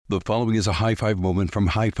The following is a high five moment from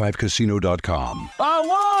highfivecasino.com. I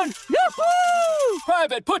won! Yahoo!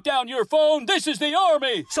 Private, put down your phone. This is the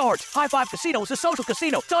Army. Sarge, High Five Casino is a social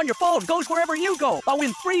casino. It's on your phone, goes wherever you go. I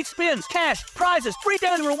win free spins, cash, prizes, free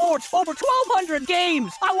daily rewards, over 1,200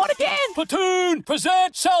 games. I won again. Platoon,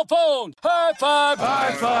 present cell phone. High Five.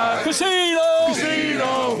 High Five. Casino.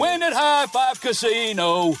 Casino. Win at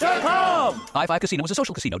highfivecasino.com. High Five Casino is a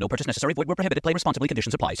social casino. No purchase necessary. Void where prohibited. Play responsibly.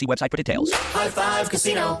 Conditions apply. See website for details. High Five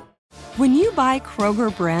Casino. When you buy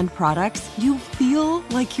Kroger brand products, you feel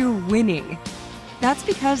like you're winning. That's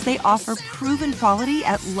because they offer proven quality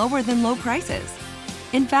at lower than low prices.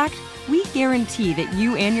 In fact, we guarantee that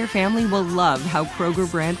you and your family will love how Kroger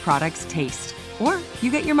brand products taste, or you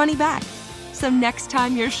get your money back. So next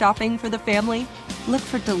time you're shopping for the family, look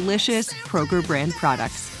for delicious Kroger brand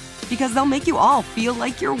products, because they'll make you all feel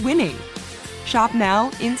like you're winning. Shop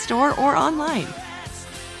now, in-store, or online.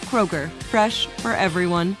 Kroger, fresh for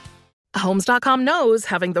everyone. Homes.com knows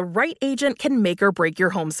having the right agent can make or break your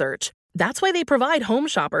home search. That's why they provide home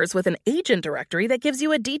shoppers with an agent directory that gives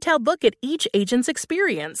you a detailed look at each agent's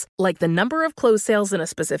experience, like the number of closed sales in a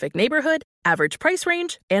specific neighborhood, average price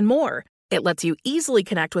range, and more. It lets you easily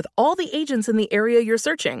connect with all the agents in the area you're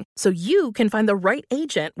searching, so you can find the right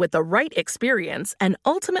agent with the right experience and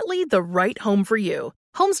ultimately the right home for you.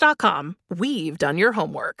 Homes.com. We've done your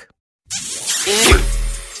homework.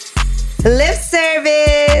 Lip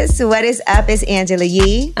service. What is up? It's Angela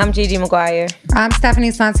Yee. I'm Gigi McGuire. I'm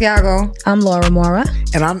Stephanie Santiago. I'm Laura Mora.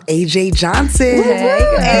 And I'm AJ Johnson.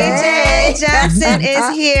 Hey, AJ Johnson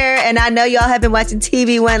is here. And I know y'all have been watching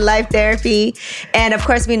TV One Life Therapy. And of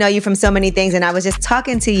course, we know you from so many things. And I was just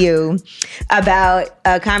talking to you about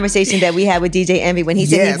a conversation that we had with DJ Envy when he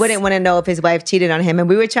said he wouldn't want to know if his wife cheated on him. And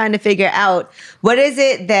we were trying to figure out, what is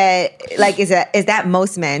it that, like, is that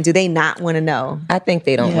most men? Do they not want to know? I think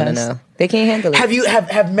they don't want to know. They can't handle it.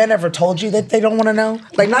 Have men ever told you that they don't want to know?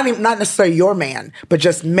 Like not necessarily your man, but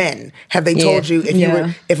just men. Have they told you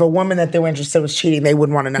if a woman that they were interested was cheating, they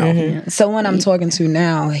wouldn't want to know? Mm-hmm. So when I'm talking to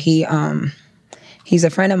now, he's a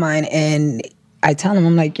friend of mine, and I tell him,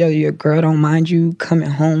 I'm like, yo, your girl don't mind you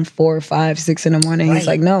coming home 4, 5, 6 in the morning. Right. He's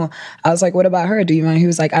like, no. I was like, what about her? Do you mind? He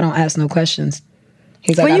was like, I don't ask no questions.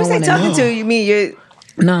 He's like, when you say talking know. to, you mean you're...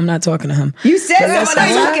 No, I'm not talking to him. You said someone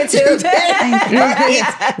I'm talking to.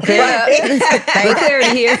 Thank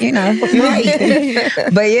clarity here. You know.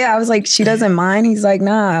 But yeah, I was like, she doesn't mind. He's like,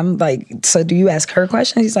 nah. I'm like, so do you ask her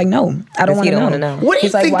questions? He's like, no, I don't want to know. What do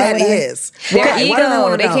you think that is? Their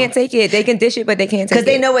ego. They can't take it. They can dish it, but they can't take it. Because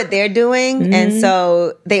they know what they're doing. And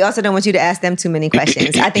so they also don't want you to ask them too many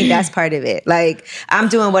questions. I think that's part of it. Like, I'm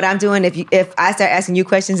doing what I'm doing. If I start asking you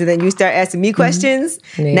questions and then you start asking me questions,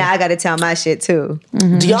 now I got to tell my shit too.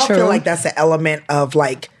 Do y'all feel like that's an element of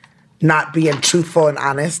like not being truthful and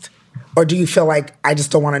honest? Or do you feel like I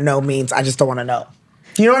just don't want to know means I just don't want to know?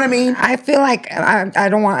 You know what I mean? I feel like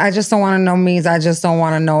I just don't want to know means I just don't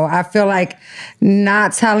want to know. I feel like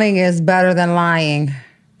not telling is better than lying.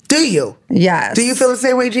 Do you? Yes. Do you feel the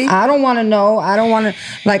same way, G? I don't want to know. I don't want to,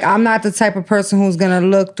 like, I'm not the type of person who's going to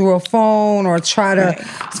look through a phone or try to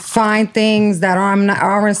find things that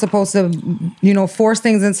aren't supposed to, force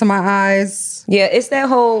things into my eyes. Yeah, it's that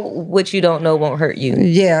whole what you don't know won't hurt you.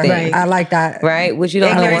 Yeah, thing. I like that. Right? What you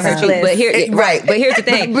don't know won't hurt you. But here's the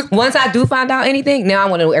thing. Once I do find out anything, now I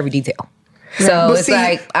want to know every detail. So it's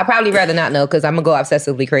like, I'd probably rather not know because I'm going to go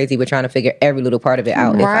obsessively crazy with trying to figure every little part of it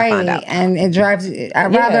out if I find out. And it drives,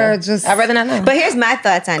 I'd rather not know. But here's my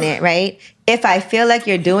thoughts on it, right? If I feel like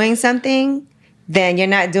you're doing something, then you're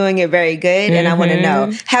not doing it very good and I want to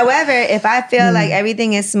know. However, if I feel like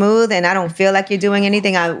everything is smooth and I don't feel like you're doing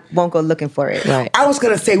anything, I won't go looking for it. Right. I was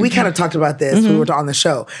going to say, we kind of talked about this when we were on the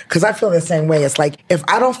show, because I feel the same way. It's like, if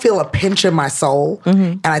I don't feel a pinch in my soul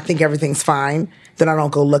and I think everything's fine, then I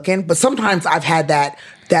don't go looking. But sometimes I've had that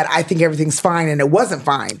I think everything's fine and it wasn't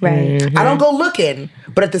fine. Right. I don't go looking,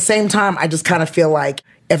 but at the same time, I just kind of feel like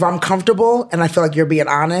if I'm comfortable and I feel like you're being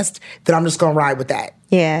honest, then I'm just going to ride with that.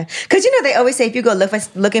 Yeah. Because, they always say if you go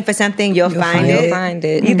looking for something, you'll find it. You'll find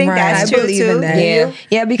it. You think that's true, too?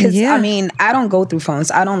 Yeah, because, I don't go through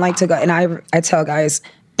phones. I don't like to go, and I tell guys,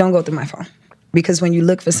 don't go through my phone. Because when you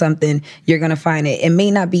look for something, you're going to find it. It may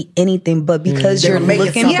not be anything, but because you're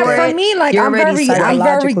looking for it. Yeah, for me, like, I'm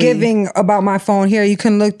very giving about my phone. Here, you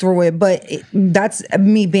can look through it. But that's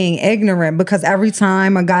me being ignorant, because every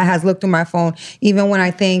time a guy has looked through my phone, even when I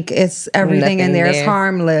think it's everything in there is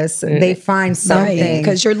harmless, they find something.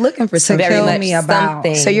 Because you're looking for something to kill me about.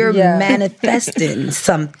 Something. So you're manifesting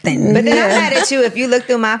something. But then I'm mad at you if you look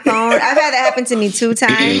through my phone. I've had that happen to me 2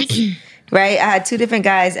 times. right? I had 2 different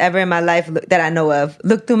guys ever in my life that I know of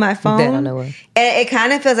look through my phone. That I know of. And it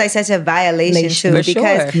kind of feels like such a violation too,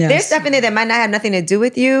 because there's stuff in there that might not have nothing to do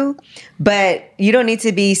with you, but you don't need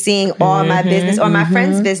to be seeing all my business or my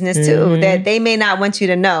friend's business too, that they may not want you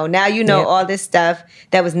to know. Now you know all this stuff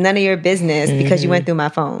that was none of your business because you went through my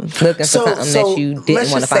phone. Looking for something that you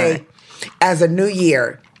didn't want to find. As a New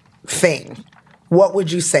Year thing, what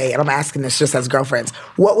would you say, and I'm asking this just as girlfriends,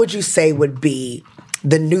 what would you say would be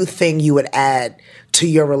the new thing you would add to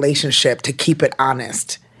your relationship to keep it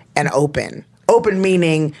honest and open? Open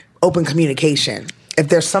meaning open communication. If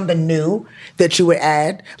there's something new that you would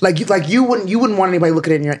add, like you wouldn't want anybody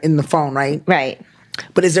looking in the phone, right? Right.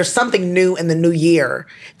 But is there something new in the new year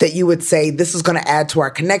that you would say, this is going to add to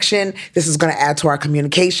our connection, this is going to add to our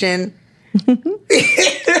communication?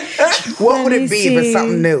 What would it be if it's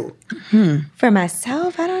something new? For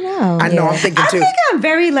myself, I don't know. I know, I'm thinking too. I think I'm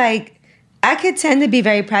very I could tend to be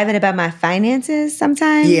very private about my finances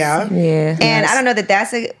sometimes. Yeah. And I don't know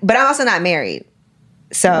that's but I'm also not married.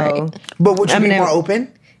 So. But would you be more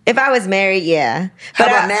open? If I was married, yeah. How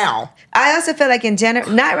about now? I also feel like in general,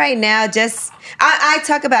 not right now, just, I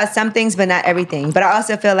talk about some things, but not everything. But I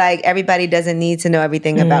also feel like everybody doesn't need to know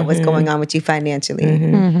everything about what's going on with you financially.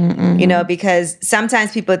 You know, because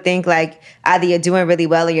sometimes people think like either you're doing really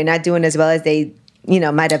well or you're not doing as well as they,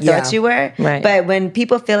 might have thought you were. Right. But when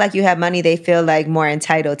people feel like you have money, they feel like more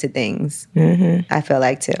entitled to things. I feel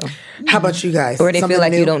like too. How about you guys? Or they feel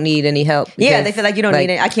like you don't need any help. Yeah, they feel like you don't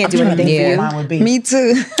need it. I can't do anything for you. Me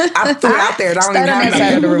too. I threw it out there. I don't even have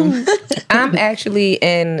side of the room. I'm actually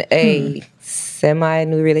in a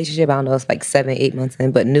semi-new relationship. I don't know, it's like 7-8 months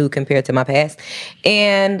in, but new compared to my past.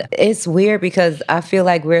 And it's weird because I feel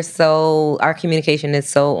like our communication is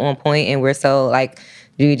so on point, and we're so like,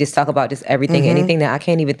 you just talk about just everything, anything that I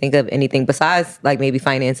can't even think of anything besides like maybe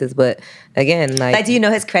finances. But again, like do you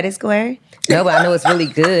know his credit score? No, but I know it's really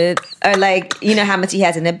good. Or like, how much he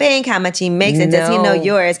has in the bank, how much he makes, and does he know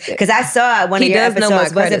yours? Because I saw one of your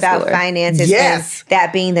episodes was about finances. Yes. And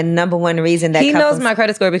that being the number one reason that he knows my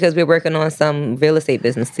credit score because we're working on some real estate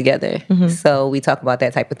business together. So we talk about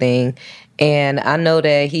that type of thing. And I know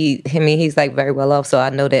that he's like very well off, so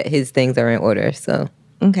I know that his things are in order. So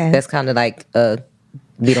that's kind of like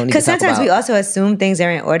we don't need to talk about. Because sometimes we also assume things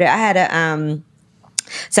are in order. I had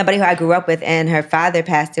somebody who I grew up with, and her father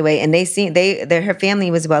passed away, and her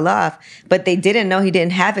family was well off, but they didn't know he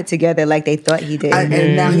didn't have it together like they thought he did.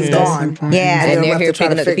 And now he's gone. Yeah, and they're here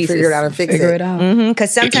picking up the pieces. Figure it out and fix it.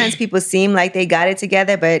 Because sometimes people seem like they got it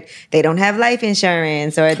together, but they don't have life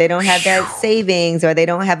insurance, or they don't have that savings, or they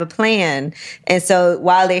don't have a plan. And so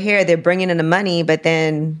while they're here, they're bringing in the money, but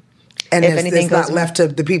then if anything it's not left to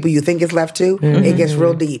the people you think it's left to, it gets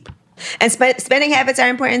real deep. And spending habits are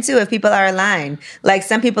important too if people are aligned. Like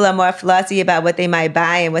some people are more flossy about what they might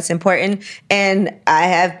buy and what's important. And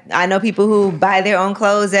I know people who buy their own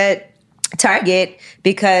clothes at Target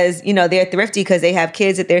because, they're thrifty because they have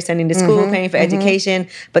kids that they're sending to school, paying for education.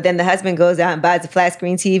 But then the husband goes out and buys a flat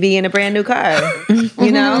screen TV and a brand new car,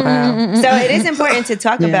 Wow. So it is important to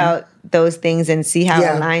talk about those things and see how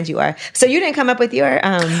aligned you are. So you didn't come up with your...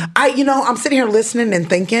 I'm sitting here listening and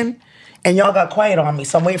thinking, and y'all got quiet on me,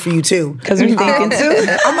 so I'm waiting for you too. Because we're thinking too.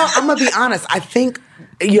 I'm going to be honest. I think,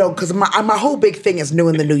 because my whole big thing is new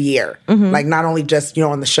in the new year. Like not only just,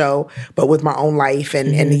 on the show, but with my own life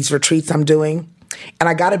and these retreats I'm doing. And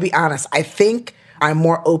I got to be honest, I think I'm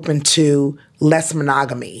more open to less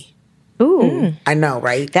monogamy. Ooh. I know,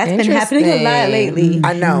 right? That's been happening a lot lately.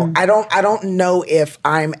 I know. I don't know if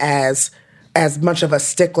I'm as much of a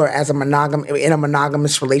stickler in a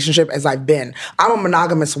monogamous relationship as I've been. I'm a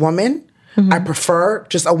monogamous woman. I prefer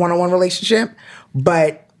just a one-on-one relationship,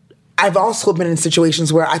 but I've also been in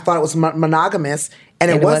situations where I thought it was monogamous and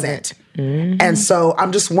it wasn't. And so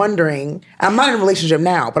I'm just wondering, I'm not in a relationship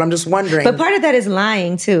now, but I'm just wondering. But part of that is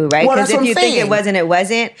lying too, right? Well, Because that's if what you I'm think saying. it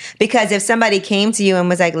wasn't. Because if somebody came to you and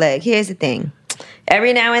was like, look, here's the thing.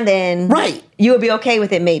 Every now and then, right, you would be okay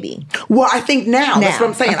with it maybe. Well, I think now. That's what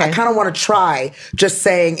I'm saying. Okay. I kind of want to try just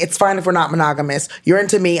saying, it's fine if we're not monogamous. You're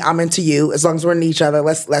into me, I'm into you. As long as we're into each other,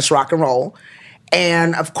 let's rock and roll.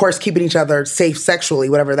 And of course, keeping each other safe sexually,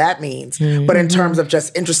 whatever that means. But in terms of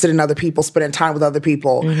just interested in other people, spending time with other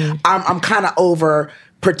people, I'm kind of over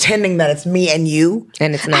pretending that it's me and you.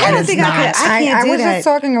 And it's not. I don't think I can't do was that. just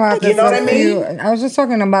talking about this. You know what I mean? I was just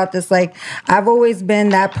talking about this. Like, I've always been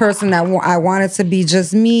that person that I want it to be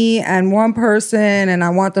just me and one person, and I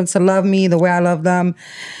want them to love me the way I love them.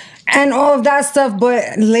 And all of that stuff,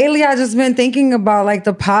 but lately I just been thinking about like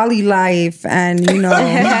the poly life, and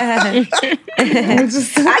I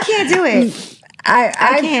can't do it.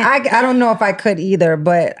 I don't know if I could either,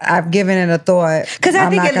 but I've given it a thought. Because I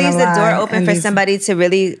think it leaves the door open for somebody to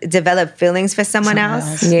really develop feelings for someone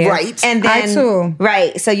else. Yeah. Right. And then, I too.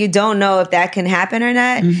 Right. So you don't know if that can happen or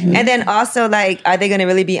not. Mm-hmm. And then also, like, are they going to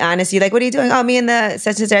really be honest? You're like, what are you doing? Oh, me and the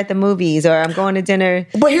such and such are at the movies, or I'm going to dinner.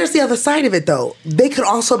 But here's the other side of it, though. They could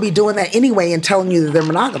also be doing that anyway and telling you that they're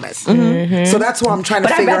monogamous. Mm-hmm. So that's what I'm trying to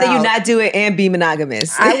figure out. But I'd rather you not do it and be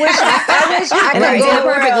monogamous. I wish I could go in a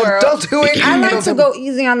perfect world. Don't do it. I like to go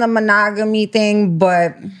easy on the monogamy thing,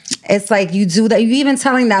 but it's like you do that. You even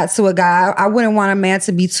telling that to a guy. I wouldn't want a man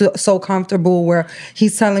to be so comfortable where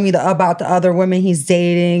he's telling me about the other women he's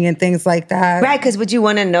dating and things like that. Right, because would you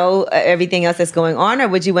want to know everything else that's going on, or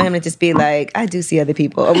would you want him to just be like, I do see other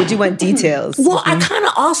people, or would you want details? Well, I kind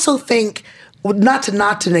of also think, not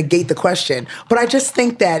to negate the question, but I just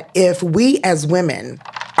think that if we as women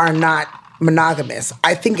are not monogamous,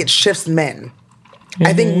 I think it shifts men. Mm-hmm.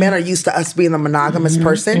 I think men are used to us being the monogamous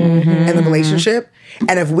person in the relationship.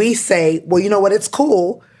 And if we say, well, you know what, it's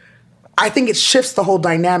cool, I think it shifts the whole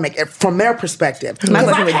dynamic from their perspective. My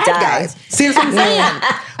Because husband I've would had die. guys. See what I'm saying?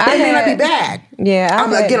 They may not be bad. Yeah.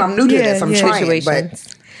 I'm new to this. I'm trying.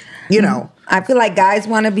 But, you know. I feel like guys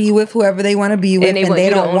want to be with whoever they want to be with, and they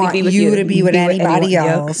don't want you to be with anybody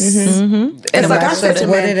else. Mm-hmm. It's like I said to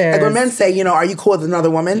men, like when men say, you know, are you cool with another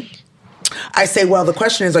woman? I say, well, the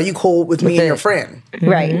question is, are you cool with me and your friend?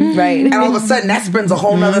 Right, right. And all of a sudden, that spins a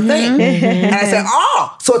whole nother thing. And I say,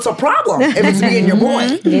 oh, so it's a problem if it's me and your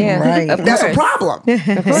boy. Yeah, right. That's a problem.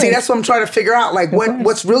 See, that's what I'm trying to figure out. Like,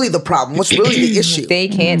 what's really the problem? What's really the issue? They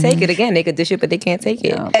can't take it. Again, they could dish it, but they can't take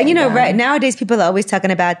it. And you know, right nowadays, people are always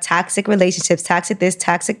talking about toxic relationships, toxic this,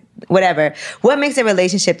 toxic whatever. What makes a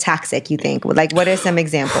relationship toxic, you think? Like, what are some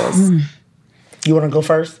examples? You want to go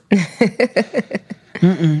first?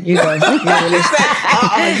 You go.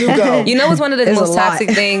 You go. You know what's one of the There's most a lot. toxic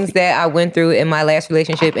things that I went through in my last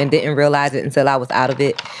relationship and didn't realize it until I was out of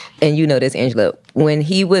it? And you know this, Angela. When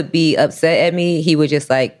he would be upset at me, he would just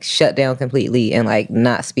like shut down completely and like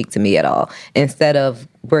not speak to me at all instead of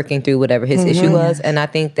working through whatever his issue was. And I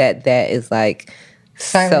think that is like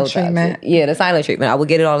Silent so treatment. toxic. Yeah, the silent treatment. I would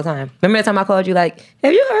get it all the time. Remember that time I called you like,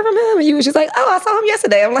 have you heard from him? And you was just like, oh, I saw him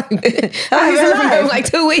yesterday. I'm like, I haven't heard from him in like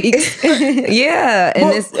 2 weeks. Yeah.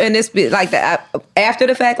 And this like that after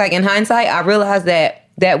the fact, like in hindsight, I realized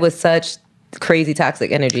that was such crazy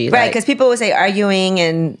toxic energy. Right, because people would say arguing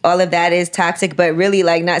and all of that is toxic, but really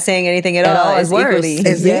like not saying anything at all is worse. equally.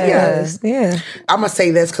 Yeah. I'm going to say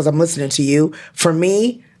this because I'm listening to you. For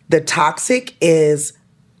me, the toxic is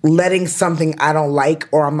letting something I don't like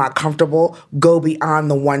or I'm not comfortable go beyond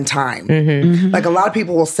the one time. Like a lot of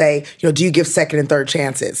people will say, you know, do you give second and third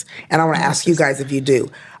chances? And I want to ask you guys if you do.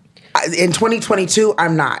 In 2022,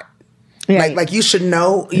 I'm not. Right. Like you should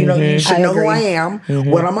know, you should know who I am,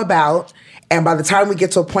 what I'm about. And by the time we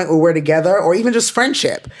get to a point where we're together, or even just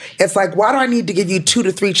friendship, it's like, why do I need to give you 2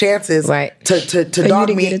 to 3 chances to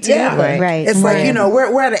dog me? Right. It's like, you know,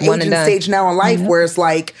 we're at an One and aging done. stage now in life where it's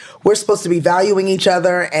like we're supposed to be valuing each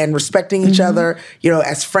other and respecting each other, you know,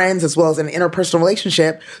 as friends as well as in an interpersonal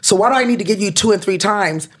relationship. So why do I need to give you 2 and 3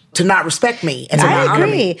 times to not respect me and to not honor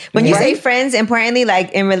me? When you say friends, importantly,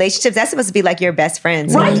 like in relationships, that's supposed to be like your best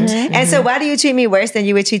friends. Right. And so why do you treat me worse than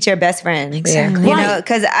you would treat your best friend? Exactly. You know,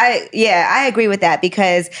 because I agree with that,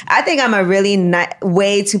 because I think I'm a really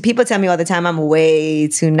people tell me all the time I'm way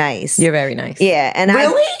too nice. You're very nice. Yeah. And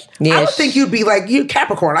Really? Yeah, I would think you'd be like, you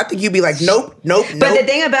Capricorn. I think you'd be like, nope. But the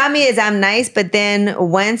thing about me is I'm nice, but then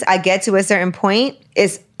once I get to a certain point,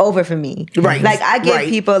 it's over for me. Right. Like I give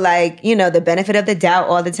people like, you know, the benefit of the doubt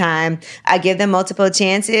all the time. I give them multiple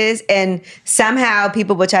chances, and somehow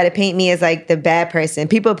people will try to paint me as like the bad person.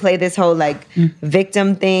 People play this whole like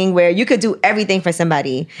victim thing where you could do everything for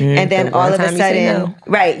somebody and then all of a sudden,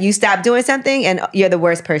 you stop doing something and you're the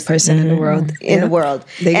worst person in the world. in the world.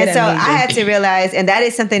 And so I had to realize, and that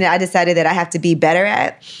is something that I decided that I have to be better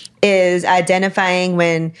at, is identifying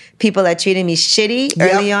when people are treating me shitty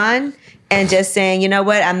early on. And just saying, you know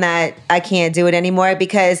what, I can't do it anymore,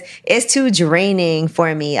 because it's too draining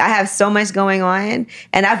for me. I have so much going on,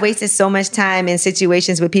 and I've wasted so much time in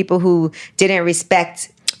situations with people who didn't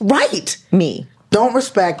respect me. Don't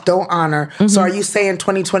respect, don't honor. So are you saying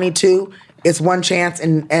 2022, it's one chance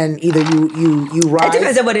and either you rise? It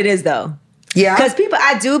depends on what it is, though. Yeah. Because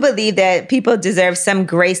I do believe that people deserve some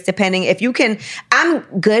grace depending. If you can, I'm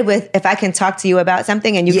good with if I can talk to you about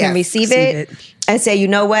something and you can receive it and say, you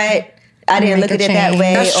know what, I didn't look at it that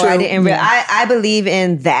way, or I didn't. I believe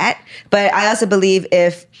in that, but I also believe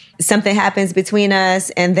if something happens between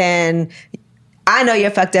us and then I know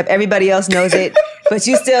you're fucked up, everybody else knows it, but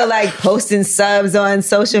you still like posting subs on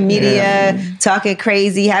social media, talking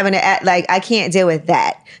crazy, having to act like I can't deal with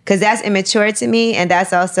that because that's immature to me, and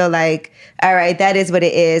that's also like, all right, that is what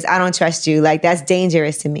it is. I don't trust you. Like that's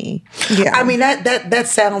dangerous to me. Yeah, I mean that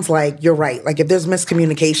sounds like you're right. Like if there's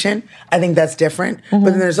miscommunication, I think that's different. But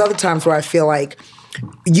then there's other times where I feel like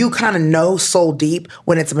you kind of know soul deep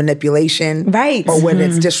when it's manipulation, right, or when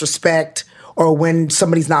it's disrespect, or when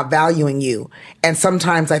somebody's not valuing you. And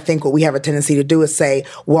sometimes I think what we have a tendency to do is say,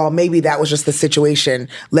 well, maybe that was just the situation.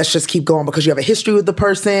 Let's just keep going because you have a history with the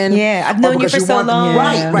person. Yeah, I've known you for so long.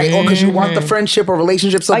 Right. Or because you want the friendship or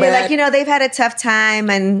relationship so bad. You're like, they've had a tough time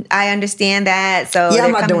and I understand that. So yeah,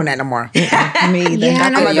 I'm not doing that no more. Me either. Yeah,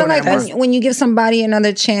 and I feel like when you give somebody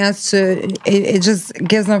another chance to, it just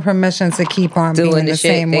gives them permission to keep on doing being the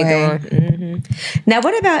same way. Now,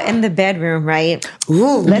 what about in the bedroom, right?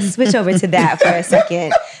 Ooh. Let's switch over to that for a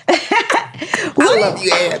second. I love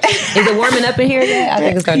you, Ange. Is it warming up in here yet? I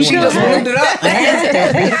think it's starting to warm up. She just warmed it up.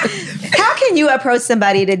 How can you approach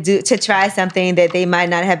somebody to try something that they might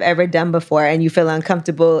not have ever done before and you feel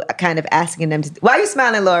uncomfortable kind of asking them to do? Why are you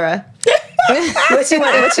smiling, Laura? What you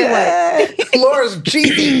want? Laura's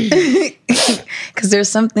cheesy. Because there's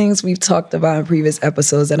some things we've talked about in previous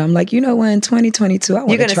episodes that I'm like, in 2022, I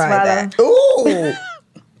want to try that. Ooh.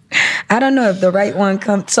 I don't know if the right one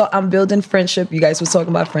comes. So I'm building friendship. You guys were talking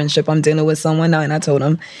about friendship. I'm dealing with someone now, and I told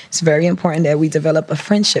him it's very important that we develop a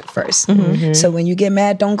friendship first. So when you get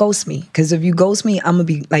mad, don't ghost me. Because if you ghost me, I'm going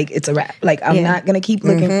to be like, it's a wrap. Like, I'm not going to keep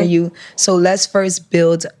looking for you. So let's first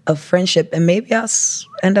build a friendship, and maybe I'll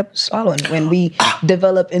end up swallowing when we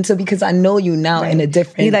develop into, because I know you now in a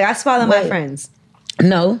different You're like, I swallow my friends.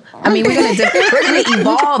 No. I mean, we're going to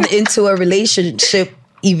evolve into a relationship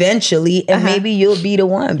eventually, and maybe you'll be the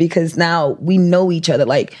one because now we know each other.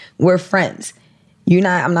 Like, we're friends.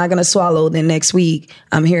 I'm not gonna swallow. Then next week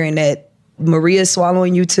I'm hearing that Maria's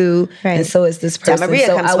swallowing you too, and so is this person.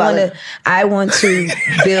 So I want to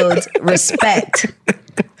build respect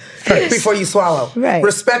first. Before you swallow. Right.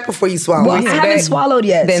 Respect before you swallow. Well, I haven't swallowed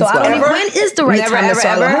yet. So I don't know when is the right time to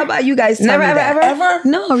swallow. How about you guys tell me that? Ever?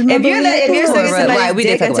 No. If you're sucking somebody's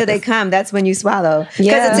dick until they come, that's when you swallow.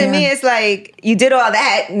 Because to me, it's like, you did all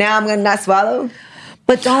that, now I'm going to not swallow.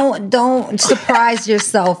 But don't surprise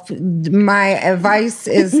yourself. My advice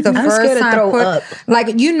is the first time like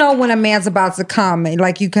when a man's about to come,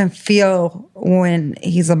 like you can feel when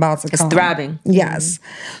he's about to come. It's throbbing. Yes.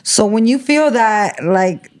 So when you feel that,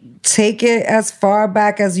 like, take it as far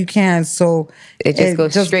back as you can, so it just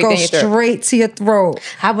goes straight to your throat.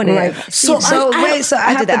 I wouldn't. Like, so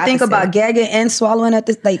I have to think about gagging and swallowing at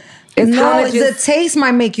this. Like, the taste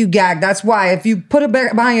might make you gag. That's why if you put it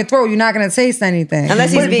back behind your throat, you're not going to taste anything.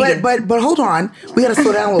 Unless he's vegan. But hold on, we got to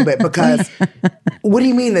slow down a little bit because what do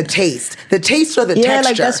you mean the taste? The taste or the texture?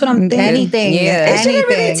 Like that's what I'm thinking. Anything. Yeah.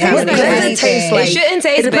 Anything. What does it taste like? It shouldn't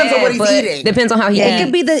taste It depends bad, on what he's but eating. depends on how he eats. It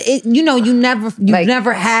could be you've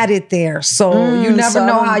never had it there, so you never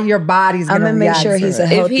know how your body's going to I'm gonna make sure he's a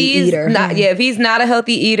healthy eater. If he's not a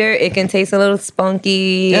healthy eater, it can taste a little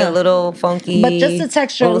spunky, a little funky. But just the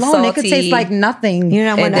texture alone, it could taste like nothing. You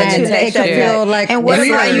know, when it could feel like. And what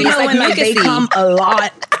about when like they come a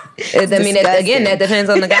lot? I mean, again, that depends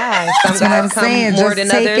on the guy. Some guys come more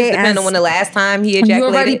than others, depending on when the last time he ejaculated. You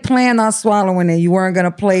already planned on swallowing it. You weren't going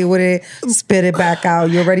to play with it, spit it back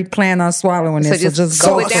out. You already planned on swallowing it. So just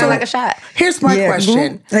go it down like a shot. Here's my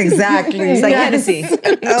question. Exactly. It's like Hennessy.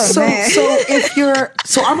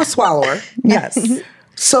 So I'm a swallower. Yes.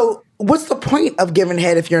 So what's the point of giving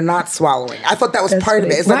head if you're not swallowing? I thought that was part of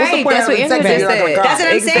it. It's like, what's the point of having sex if you're not going to come? That's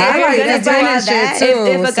what I'm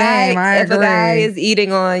saying. If a guy is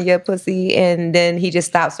eating on your pussy and then he just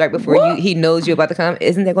stops right before he knows you're about to come,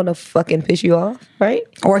 isn't that going to fucking piss you off? Right?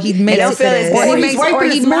 Or he moves his face.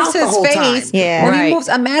 Yeah. Or he moves.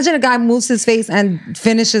 Imagine a guy moves his face and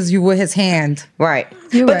finishes you with his hand. Right.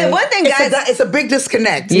 But the one thing, guys, it's a big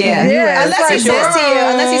disconnect. Yeah. Unless he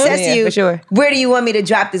says to you, for sure, where do you want me to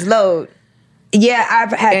drop this load? Yeah,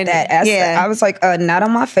 I've had that. I was like, not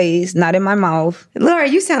on my face, not in my mouth. Laura,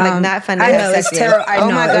 you sound like not fun. I know, it's terrible. I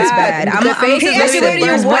know, it's bad.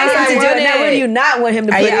 Where do you not want him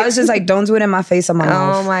to put it? I was just like, don't do it in my face or my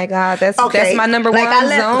mouth. Oh my God, that's my number one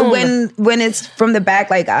zone. When it's from the back,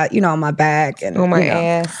 like, my back and my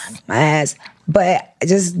ass. My ass. But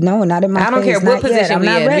just not in my face. I don't care what position we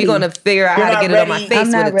in. We're gonna figure out how to get it on my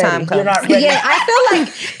face when the time comes. Yeah,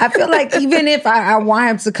 I feel like even if I want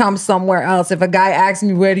him to come somewhere else, if a guy asks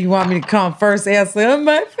me where do you want me to come, first answer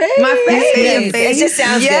my face. My face. It just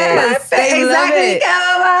sounds good. Exactly.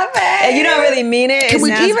 laughing. And you don't really mean it. Can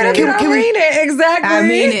we Even if you don't mean it, exactly. I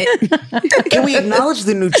mean it. Can we acknowledge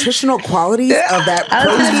the nutritional qualities of that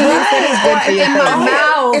protein? in my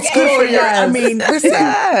mouth. It's good for your. I mean, listen.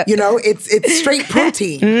 You know, it's straight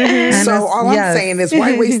protein. So all I'm saying is,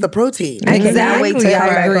 why waste the protein? I cannot wait till y'all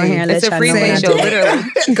I go agree. here and It's let a y'all know freeway what I show, do. literally.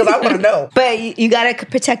 Because I want to know. But you gotta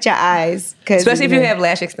protect your eyes, Especially if you have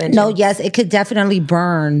lash extensions. No, yes, it could definitely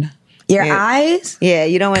burn. Your eyes? Yeah,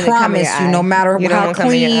 you don't want to come in Promise your you, no eye. matter You don't how wanna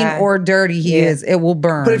come in your clean eye. or dirty he is, it will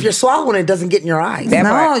burn. But if you're swallowing, it doesn't get in your eyes. That no,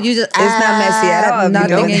 part. you just It's not messy at all.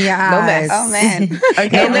 Nothing in your eyes. No mess. Oh man. Okay,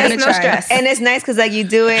 And I'm there's gonna no try. stress. And it's nice because like you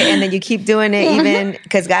do it and then you keep doing it even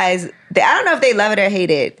because guys, I don't know if they love it or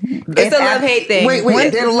hate it. It's a love-hate thing.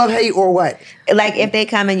 Wait, they don't love hate or what? Like if they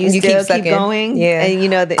come and you You still keep sucking. keep going, Yeah. and you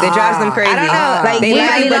know that It drives them crazy. I don't know. Like, they we like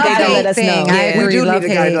might it, but love they it. don't. Let us know. Yeah. We do love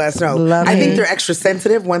need a guy to hate. let us know. Love I think hate. they're extra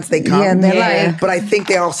sensitive once they come. Yeah, they're like- but I think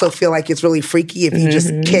they also feel like it's really freaky if you just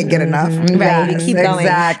can't get enough. Right, you Yes, keep going.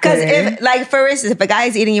 exactly. Because if, like, for instance, if a guy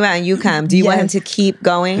is eating you out and you come, do you want him to keep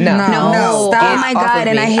going? No. No. Stop. Oh my Off God. of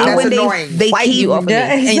And me. I hate That's when annoying. they Fight keep you off of me.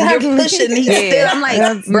 and Exactly. you're pushing me Yeah. still. I'm like,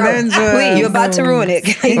 That's bro, ninja. please, you're about to ruin it.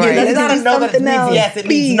 Right. Let's Not do a no that something means else. yes. It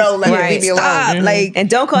means Please. no. Let Right. me leave me alone. Stop. Like, And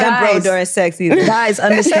don't call him bro guys, during sex either. Guys,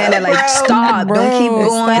 understand that. Like, stop. Don't keep Bro,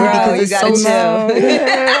 going stop. because You it's gotta so chill.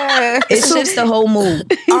 It shifts the whole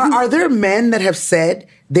mood. Are there men that have said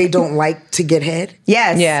they don't like to get head?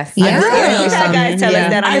 Yes. Yes. Yeah. We've had guys tell us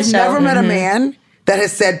that on the I've show. never met a man that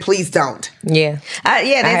has said, please don't. Yeah.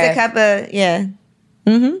 Yeah, there's a have. couple. Yeah.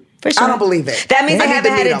 Mm-hmm. For sure. I don't believe it. That means I they need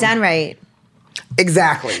haven't to had meet it 'em. done right.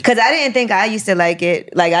 Exactly. Because I didn't think I used to like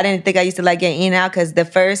it. Like, I didn't think I used to like getting eaten out because the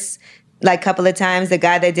first, like, couple of times the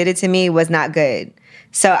guy that did it to me was not good.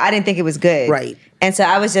 So I didn't think it was good. Right. And so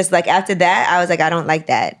I was just like, after that, I was like, I don't like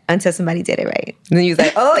that until somebody did it right. Then you was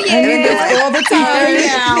like, oh yeah. And you do it all the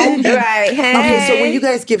time now. Right. Hey. Okay, so when you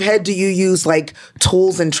guys give head, do you use like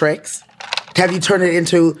tools and tricks? Have you turned it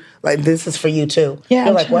into like this is for you too? Yeah, You're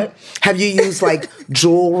I'm like sure. what? Have you used like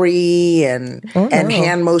jewelry and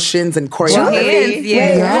hand motions and choreography? Hands,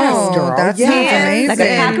 yeah. Yes, Oh, girl. that yes. sounds amazing. Like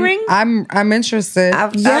a cock ring? I'm interested.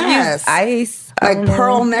 I've Yes. used ice. Like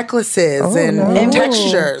pearl necklaces and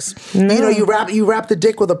textures. You know, you wrap the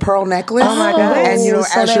dick with a pearl necklace. Oh my God. And you know,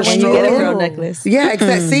 So as that you're when you Get a stroking. pearl necklace. Yeah,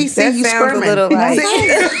 exactly. See, That you sounds squirming. a little like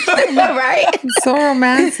See? right. So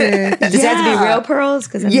romantic. Does it have to be real pearls?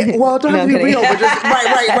 Cause Yeah, well, it don't have to be real, but just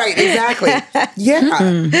right, exactly. Yeah,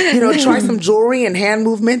 you know, try some jewelry and hand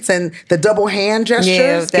movements and the double hand gestures.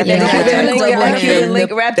 Yeah, definitely. double Yeah, hand. the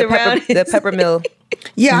link wrapped around the pepper mill.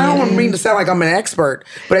 Yeah, I don't want to sound like I'm an expert,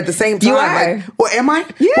 but at the same time, You are. like, well, am I?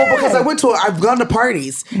 Yeah. Well, because I've gone to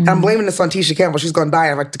parties, and I'm blaming this on Tisha Campbell. She's gonna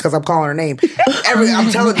die because I'm calling her name. I'm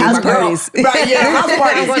telling you, House my girl, parties. right? Yeah, house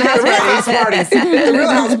parties, the real house parties, the real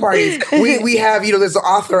house parties. We have, you know, there's an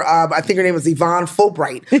author, I think her name is Yvonne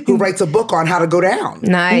Fulbright, who writes a book on how to go down.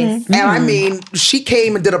 Nice. And I mean, she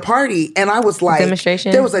came and did a party, and I was like,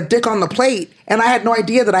 Demonstration? there was a dick on the plate, and I had no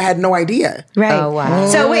idea that I had no idea. Right. Oh, wow.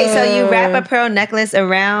 So wait, so you wrap a pearl necklace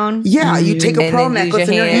around? Yeah, you take a And pearl then use necklace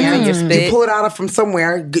in your your hand hand, and your you spit. pull it out from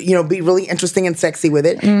somewhere, you know, be really interesting and sexy with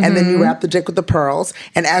it, and then you wrap the dick with the pearls.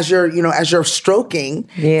 And as you're stroking,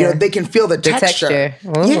 you know, they can feel the texture.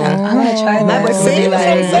 Ooh. Yeah, I'm gonna try My that. boyfriend would be like,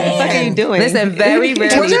 That's what the fuck are you doing? Listen, very rarely do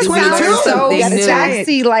we 2022. learn something So new.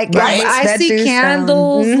 sexy, like Right. I That see do sound-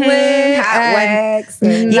 candles lit, Hot and wax.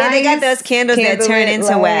 Yeah, they got those candles that Candle turn lit, into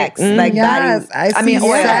like, wax, like yes, body. I mean, see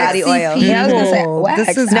oil, sexy body oil. Yeah, I was gonna say people. wax.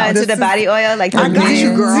 This is No, into this the is- body oil, like I got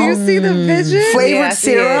you, girl. Do you see the vision? Flavored Yeah, I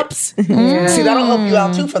see it. syrups. See, that'll help you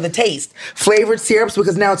out too for the taste. Flavored syrups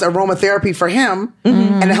because now it's aromatherapy for him,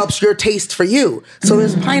 and it helps your taste for you. So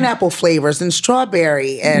there's pineapple flavors and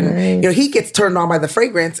strawberry, and you know he gets turned on by the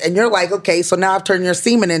fragrance, and you're like, okay, so now I've turned your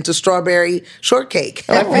semen into strawberry shortcake.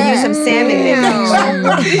 I for you some salmon then.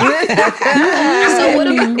 So what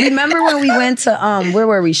about, remember when we went to where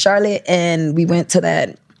were we? Charlotte, and we went to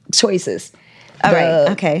that Choices. All right,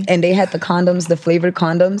 okay. And they had the condoms, the flavored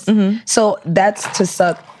condoms. So that's to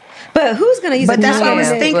suck. But who's gonna use? But a that's what I condom? was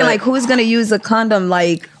thinking. but- Like, who's gonna use a condom?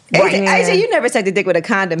 Like, AJ, you never sucked a dick with a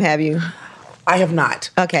condom, have you? I have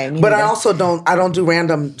not. Okay, me but I neither. also don't do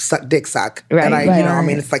random dick suck. Right, and I, right, you know, I right.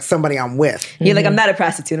 mean, it's like somebody I'm with. You're like, I'm not a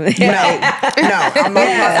prostitute. No, I'm not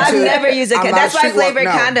a I've prostitute. never used a I'm condom. not That's why street walk- flavored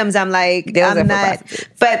no. condoms, I'm like, Those are I'm for not. prostitutes.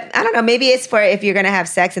 But I don't know, maybe it's for if you're going to have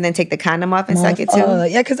sex and then take the condom off and suck it too.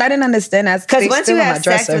 yeah, because I didn't understand that. Because once you have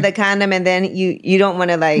sex with a condom and then you don't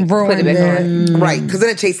want to like Ruin put it back it. on. Right, because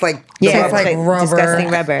then it tastes like Yeah, rubber. like it's rubber. disgusting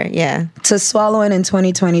rubber. Yeah. to swallow it in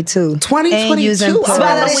 2022. 2022. pearls.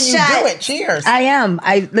 Swallow when the you shot. do it. Cheers. I am.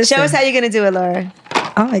 I listen. Show us how you're going to do it, Laura.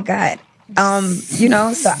 Oh my god.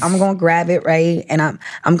 So I'm gonna grab it, right? And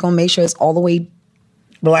I'm gonna make sure it's all the way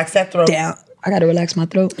relax that throat down. I gotta relax my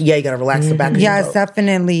throat. Yeah, you gotta relax the back of your throat. Yes,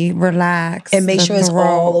 definitely relax. And make sure it's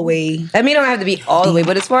all the way. I mean, it don't have to be all the way,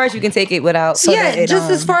 but as far as you can take it without. So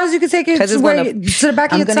just as far as you can take it to the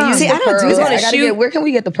back of your tongue. See, I don't do that. Where can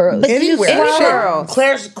we get the pearls? Anywhere.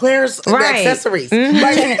 Claire's accessories. You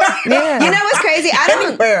know what's crazy?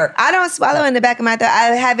 I don't swallow in the back of my throat. I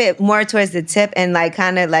have it more towards the tip and like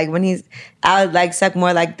kind of like when I would like suck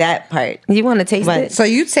more like that part. You want to taste it? So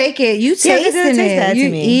you take it, you tasting it,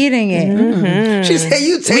 you eating it. Mm-hmm. She said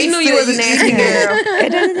you taste it. We knew you was a nasty girl.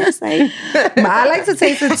 It doesn't taste like. But I like to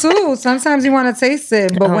taste it too. Sometimes you want to taste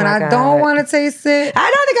it, but when I don't want to taste it,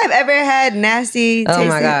 I don't think I've ever had nasty. Oh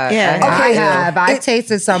my God! Yeah, I have. I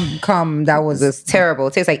tasted some cum that was just terrible.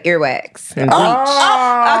 It tastes like earwax and bleach.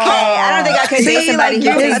 Okay, I don't think I could date somebody who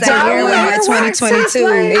tastes like earwax. 2022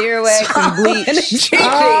 earwax and bleach.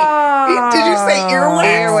 Did you say earwax?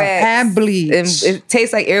 Earwax and bleach. It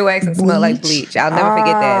tastes like earwax and smells like bleach. I'll never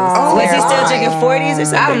forget that. Was he still drinking 40s or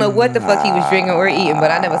something? I don't know what the fuck he was drinking or eating, but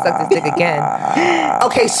I never sucked his dick again.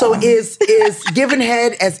 Okay, so is giving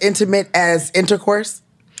head as intimate as intercourse?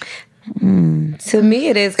 To me,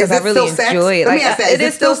 it is because I really enjoy it. Like, it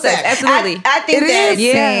is still sex. Absolutely, I think that.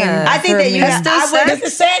 Yeah, I think that you have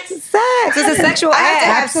It's sex. It's a sexual I have act.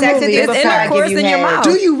 to have sex with you It's before I intercourse give you in your head. mouth.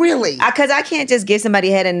 Do you really? Because I can't just give somebody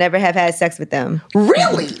head and never have had sex with them.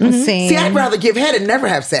 Really? See, I'd rather give head and never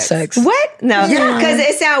have sex. What? No. Yeah. Because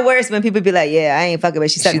it sounds worse when people be like, yeah, I ain't fucking, but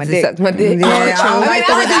she sucked my dick. Sucked my dick. Yeah, I don't like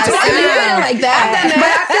the way like that. But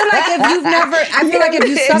I feel like if you've never, if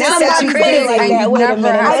you suck somebody's dick and you've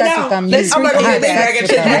never had sex with them, I'm not gonna get back at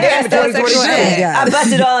you. I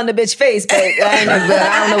busted all in the bitch face, but I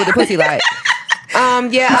don't know what the pussy like.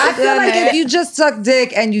 I feel like if you just sucked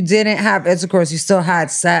dick and you didn't have intercourse, you still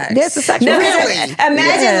had sex. That's a sexual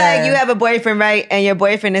Imagine like you have a boyfriend, right? And your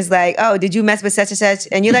boyfriend is like, oh, did you mess with such and such?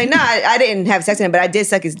 And you're like, no, I didn't have sex with him, but I did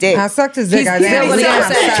suck his dick. I sucked his dick. I didn't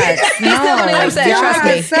have sex. He's still gonna have sex. Trust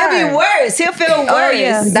me. He'll be worse. He'll feel worse.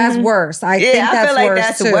 yeah. That's worse. I think that's feel like worse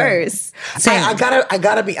that's too. worse. I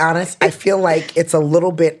gotta be honest. I feel like it's a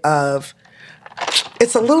little bit of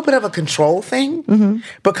a control thing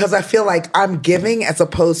because I feel like I'm giving as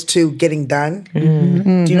opposed to getting done. Do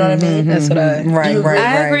you know what I mean? That's what I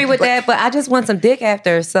I agree with that, but I just want some dick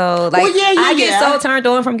after. So like, I get so turned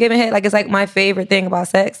on from giving head. Like it's like my favorite thing about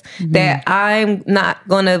sex that I'm not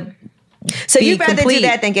gonna. So be you'd rather complete. do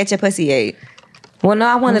that than get your pussy ate? Well, no,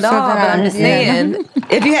 I want it all, but I'm just saying.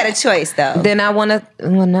 If you had a choice, though, then I want to.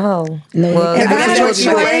 Well, no. Well, if I had a choice,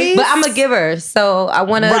 but I'm a giver, so I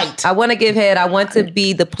want to. Right. I want to give head. I want to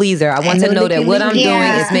be the pleaser. I want to know that what I'm doing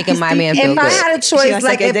is making my man feel if good. I had a choice,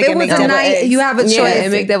 like if it was a night, you have a choice. Yeah,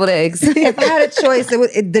 and make deviled eggs. If I had a choice,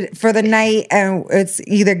 for the night, and it's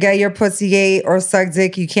either get your pussy ate or suck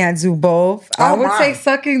dick. You can't do both. I would take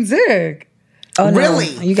sucking dick. Oh,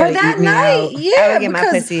 really? No. You for that night, I would get my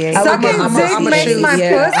pussy ate. Sucking dick makes my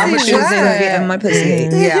pussy wet. My pussy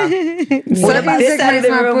ate. Yeah. What about this side of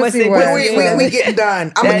the room? What's it? We getting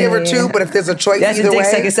done. I'm gonna give her two, but if there's a choice either way, I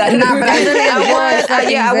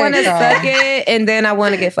want to suck it, and then I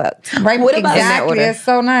want to get fucked. Right? What about exactly? It's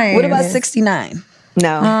so nice. What about 69?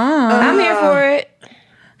 No, I'm here for it.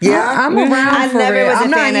 Yeah, I'm around I for never it. was a I'm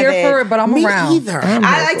not fan here of it. for it, but I'm around. Either.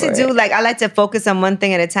 I like to do I like to focus on one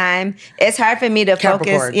thing at a time. It's hard for me to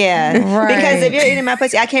Capricorn. focus. Yeah, Right. because if you're eating my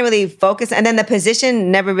pussy, I can't really focus, and then the position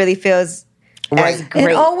never really feels as great.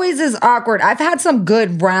 It always is awkward. I've had some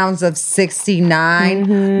good rounds of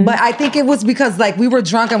 69, but I think it was because like we were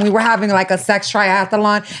drunk and we were having like a sex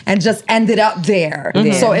triathlon and just ended up there.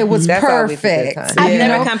 So it was That's always a good perfect. time. I've you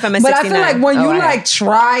never know? come from a But 69. I feel like when you I like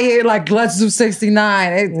try it, like let's do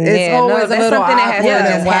 69, it's Yeah, no, always a that's little something that has awkward to and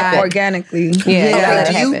just whack. happen. Organically. Yeah.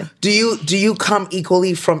 Okay, do you come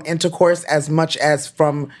equally from intercourse as much as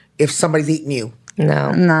from if somebody's eating you?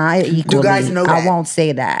 No, Nah, equally. Do guys know I that? won't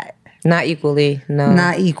say that. not equally. No,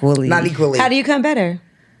 Not equally. Not equally. How do you come better?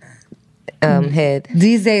 head.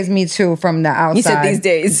 These days, me too, from the outside. You said these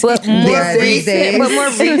days. But Yeah, these days. But more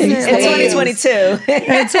recently. In 2022.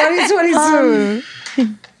 In 2022.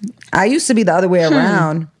 I used to be the other way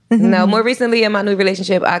around. No, more recently in my new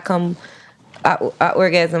relationship, I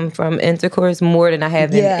orgasm from intercourse more than I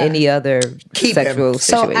have in any other sexual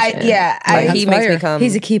situation. He makes me come.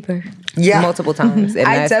 He's a keeper. Yeah. multiple times, and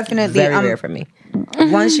I that's definitely- very I'm- rare for me.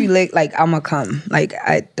 Once you lick, like I'ma come. Like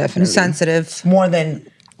I definitely Sensitive. More than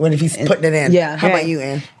when if he's putting it in. Yeah. How about you,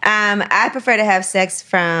 Ann? I prefer to have sex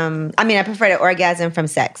I prefer to orgasm from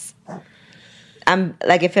sex. I'm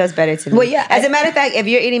like, it feels better to me. Well, yeah, As a matter of fact, if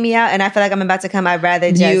you're eating me out and I feel like I'm about to come, I'd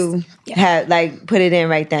rather just have put it in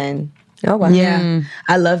right then. Oh wow. Yeah.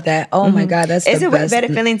 I love that. Oh my God, that's It's the a way best. better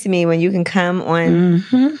feeling to me when you can come on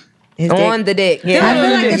On the dick. Yeah. I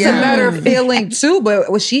feel like it's a better feeling too, but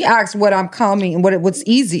when she asks what I'm coming, what's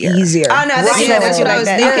easier? Easier. Oh no, that's what I was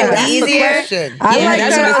thinking. Okay, that's the Easier. question. I Yeah, like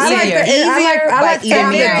that's that. what I it's like easier. the I like Easier,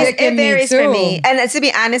 having but the dick in It me varies too. for me. And to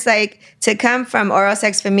be honest, like to come from oral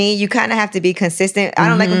sex for me, you kind of have to be consistent. I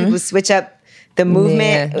don't like when people switch up the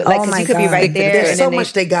movement. Yeah. Like, Oh 'cause my you could be God. right there. There's and so then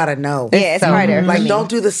much they gotta know. Yeah, it's harder. Like, for me. don't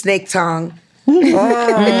do the snake tongue. Don't do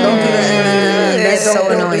that. That's so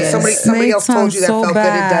annoying. Somebody else told you that Snake felt tongue's good.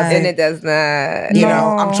 It so doesn't. And it does not. You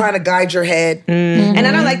know, I'm trying to guide your head. And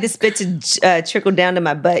I don't like the spit to trickle down to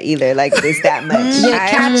my butt either. Like it's that much. Yeah,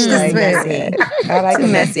 catch the like spit. messy. I like Too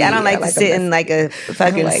messy. I don't like to sit in like a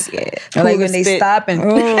fucking Or like when they spit. stop and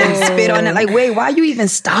spit on it. Like, wait, why you even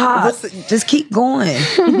stop? Just keep going.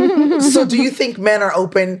 So, do you think men are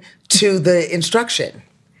open to the instruction?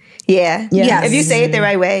 Yeah. Yes. If you say it the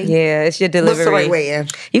right way. Yeah, it's your delivery. What's the right way, Ann?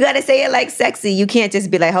 You got to say it like sexy. You can't just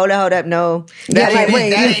be like, hold up, no. That ain't it,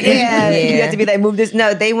 that ain't it. Yeah, you have to be like, move this.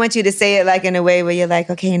 No, they want you to say it like in a way where you're like,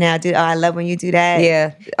 okay, now, I love when you do that.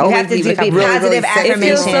 Yeah. You Always have to leave be it really, positive really It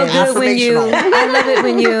feels so affirmation. good when you. Affirmational. I love it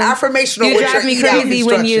when you. Affirmational You with drive your me eat out crazy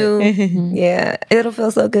when you. instruction. Yeah, it'll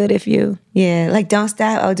feel so good if you. Yeah, like don't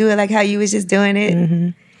stop. I'll do it like how you was just doing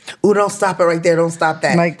it. Ooh, don't stop it right there. Don't stop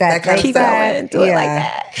that. Like that. kind of Keep stuff. going. Do it like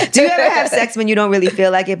that. Do you ever have sex when you don't really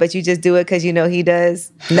feel like it, but you just do it because you know he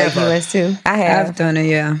does? Like Never. he wants to? I have. I've done it,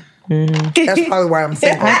 yeah. That's probably why I'm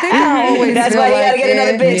single. I think I always That's feel why you like gotta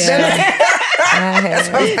get another bitch. I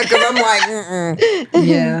have. Because I'm like,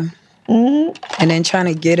 Yeah. And then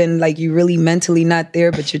trying to get in, like you really mentally not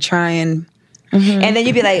there, but you're trying. And then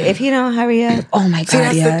you'd be like, if he don't hurry up. Oh my see, God,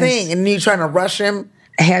 that's yes. the thing. And you trying to rush him.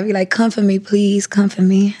 Have you like, come for me, please, come for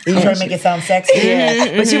me. You trying to make it sound sexy.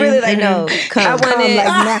 Yeah. But you really like, no, come. I want it.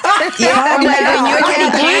 I'm like, when you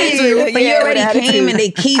already came, when you Yeah, already with came attitude. and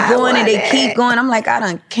they keep going and they keep going. I'm like, I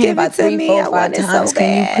done came Give about it to 3, me. 4, I 5 want it so times. Can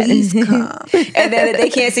you bad. please come? And then they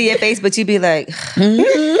can't see your face, but you be like, From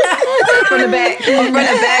the back,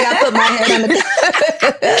 I put my head on the.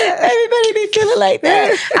 everybody be feeling like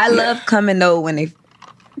that. I love coming though when they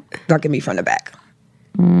fucking me from the back.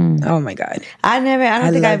 Oh my God. I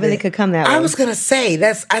don't think I love really it. could come that way. I was gonna say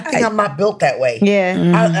I think I'm not built that way.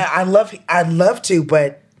 Yeah. I'd love to,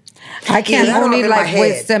 but I can't Yeah, only in my like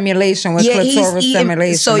with head. stimulation, with Yeah, he's clitoris eating-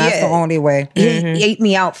 stimulation. so That's yeah. the only way. He ate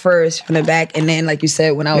me out first from the back, and then, like you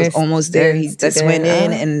said, when I was Yes, almost there, he yes, just went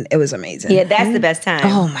in, and it was amazing. Yeah, that's the best time.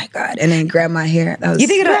 Oh my God! And then grabbed my hair. That was, You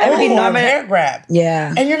think it'll ever be normal? hair grab.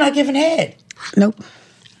 Yeah. And you're not giving head. Nope.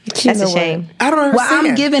 That's a shame. I don't Well, understand.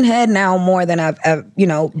 I'm giving head now more than I've ever,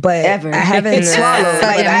 but Ever. I haven't swallowed.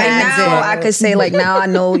 Like now, I could say like now I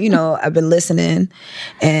know, I've been listening,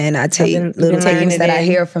 and I take been little taking things it that I in.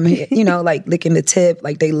 hear from like licking the tip.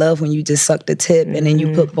 Like they love when you just suck the tip, and then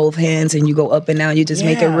you put both hands and you go up and down. You just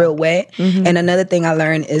make it Yeah. real wet. And another thing I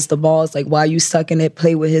learned is the balls. Like while you sucking it,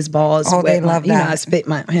 play with his balls. Oh, they wet my- love You know, that. I spit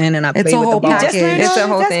my hand and I It's play a with the whole balls. package. It's a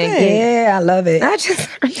whole That's thing. good. Yeah, I love it. I just.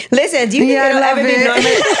 Listen, do you think Yeah, I it'll love ever be it.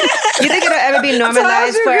 normal? You think it'll ever be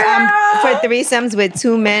normalized you, for threesomes with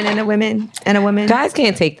 2 men and a woman? Guys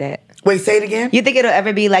can't take that. Wait, say it again. You think it'll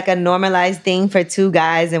ever be like a normalized thing for 2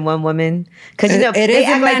 guys and 1 woman? Because It they is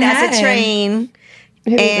in act like that's a Manhattan. train,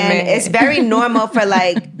 and it's very normal for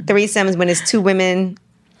like threesomes when it's 2 women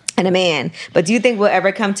and a man. But do you think we'll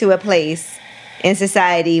ever come to a place in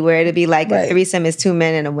society where it'll be like a Right. threesome is 2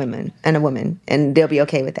 men and a woman, and they'll be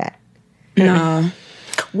okay with that? No.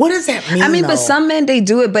 What does that mean? I mean, though? but some men they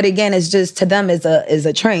do it, but again, it's just to them is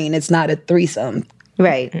a train. It's not a threesome.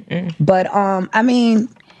 Right. But I mean,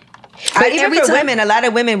 But even every for time- women, a lot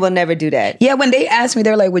of women will never do that. yeah, when they ask me,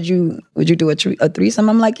 they're like, "Would you do a threesome?"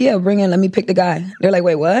 I'm like, "Yeah, bring in. Let me pick the guy." They're like,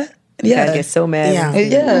 "Wait, what?" Yeah, I Yeah, get so mad. Yeah.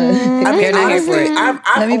 yeah. I mean, not here honestly, for it. I've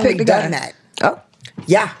Let me only pick the done guy. that. Oh,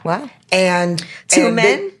 Yeah. wow. And 2 and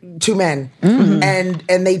men? 2 men,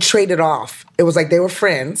 and they traded off. It was like they were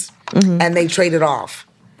friends, and they traded off.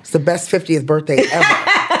 It's the best 50th birthday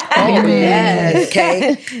ever. Yes.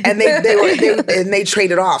 Okay, and they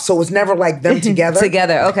traded off, so it was never like them together.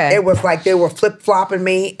 Together, okay. It was like they were flip flopping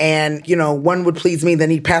me, and one would please me, then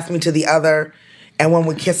he'd pass me to the other, and one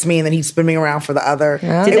would kiss me, and then he'd spin me around for the other. Did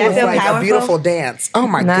It that was feel like powerful? a beautiful dance. Oh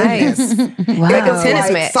my Nice. goodness! Wow. It was tennis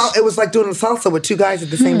like match. it was like doing salsa with 2 guys at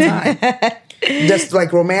the same time. Just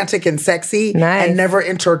like romantic and sexy, Nice. and never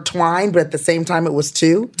intertwined, but at the same time it was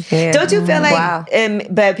 2. Yeah. Don't you feel like, Wow.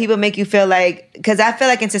 but people make you feel like, because I feel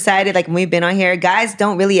like in society, like when we've been on here, guys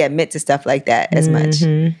don't really admit to stuff like that as much.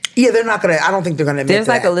 Yeah, they're not gonna. I don't think they're gonna admit There's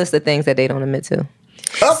like that. a list of things that they don't admit to.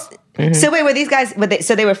 Oh, Mm-hmm. So wait, were these guys?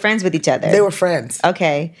 So they were friends with each other? They were friends.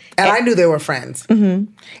 Okay, and I knew they were friends. Mm-hmm.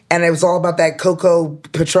 And it was all about that Coco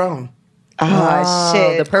Patron. Oh,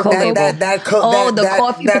 shit! The purple label. The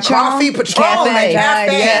coffee Patron. Coffee Patron. Cafe.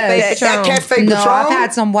 That Cafe Patron. No, I've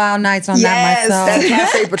had some wild nights on that myself. That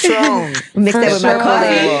Cafe Patron. Mixed that with my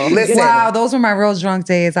coffee. Listen. Wow, those were my real drunk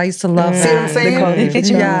days. I used to love that. See what I'm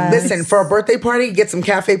saying? Yes. Listen, for a birthday party, get some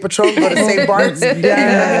Cafe Patron, go to St. Bart's. Look,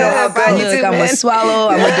 I'm gonna swallow.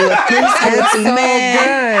 I'm gonna do a 360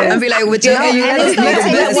 man. I'll be like, with your come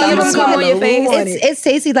on your face. It's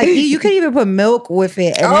tasty. Like you could even put milk with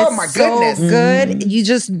it. And Oh it's my so goodness. good. You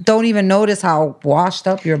just don't even notice how washed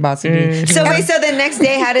up you're about to be. So wait, so the next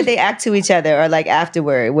day, how did they act to each other, or like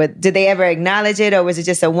afterward? Did they ever acknowledge it, or was it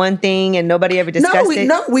just a one thing and nobody ever discussed it?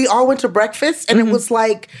 No, we all went to breakfast, and it was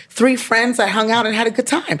like 3 friends that hung out and had a good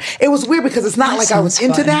time. It was weird because it's not like I was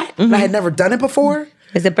into that, and I had never done it before.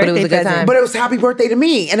 It's a birthday present. But it was happy birthday to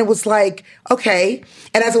me. And it was like, okay.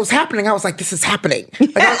 And as it was happening, I was like, this is happening.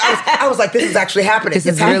 Like, I was like, this is actually happening. This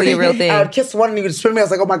is really a real thing. I would kiss one and he would spin me. I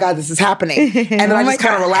was like, oh my God, this is happening. And then I just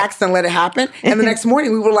kind of relaxed and let it happen. And the next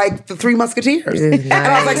morning, we were like the 3 Musketeers. And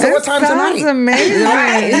I was like, so what time tonight? Sounds amazing.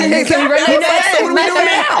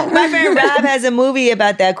 My friend Rob has a movie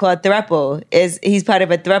about that called Throuple. He's part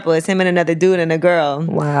of a throuple. It's him and another dude and a girl.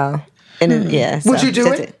 Wow. And Would you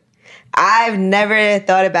do it? I've never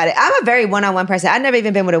thought about it. I'm a very one-on-one person. I've never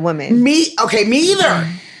even been with a woman. Me either.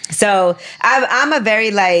 So I'm a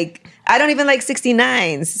very I don't even like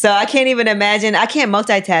 69s. So I can't even imagine. I can't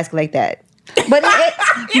multitask like that. But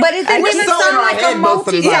it didn't even sound like a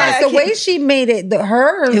multitask. The way she made it,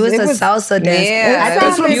 hers. It was a salsa dance. Yeah, it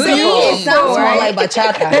was beautiful. It sounds more like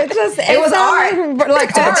bachata. It was art,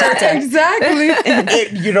 like art.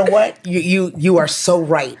 Exactly. You know what? You are so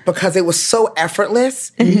right because it was so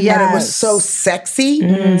effortless and it was so sexy,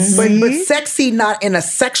 but sexy not in a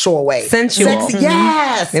sexual way. Sensual. Sexy,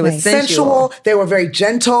 yes. It was sensual. They were very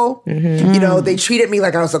gentle. You know, they treated me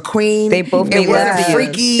like I was a queen. They both made love to you.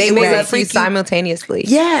 Freaky. They made love to you simultaneously.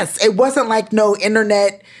 Yes, it wasn't like no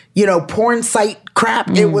internet, porn site crap.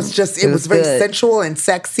 It was just, it was very sensual and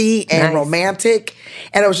sexy and romantic.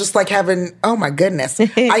 And it was just like having, oh my goodness.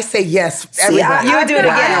 I say yes. Everybody. You would do it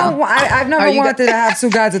again. I've never wanted to have 2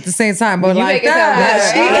 guys at the same time, but like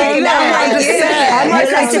that. I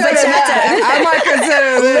might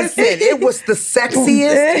consider this. Listen, it was the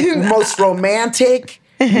sexiest, most romantic.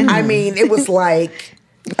 I mean, it was like...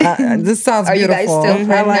 this sounds beautiful. Are you guys still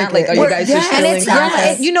pregnant? Like, are you guys just still in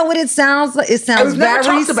contact? You know what it sounds like? It sounds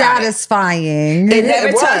very satisfying. We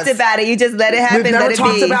never talked about it. You just let it happen. We've never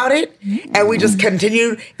talked about it. And we just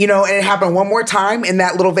continued, and it happened one more time in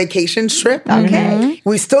that little vacation trip. Okay.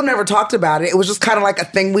 We still never talked about it. It was just kind of like a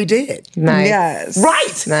thing we did. Nice. Yes.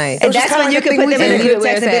 Right. Nice. And that's when you can put them in a group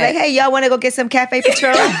text and be like, hey, y'all want to go get some Cafe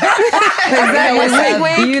Patron?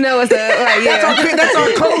 Exactly. You know what's up. Right, that's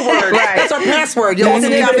our code word. Right. That's our password. You want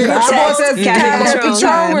some Cafe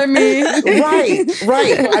Patron with me.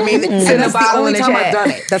 Right. I mean, and that's the only time I've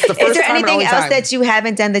done it. That's the first time. Is there anything else that you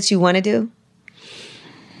haven't done that you want to do?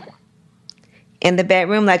 In the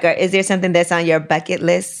bedroom? Like, is there something that's on your bucket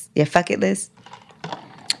list? Your fucket list?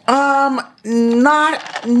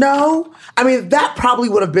 No. I mean, that probably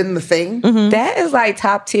would have been the thing. That is like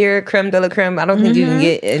top tier creme de la creme. I don't think you can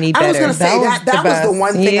get any better. I was going to say that was the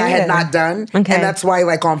one thing I had not done. Okay. And that's why,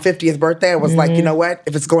 like, on 50th birthday, I was like, you know what?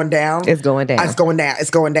 If it's going down, it's going down. It's going down. It's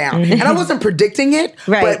going down. And I wasn't predicting it.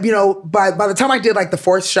 Right. But, by the time I did, like, the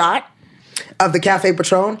 4th shot of the Cafe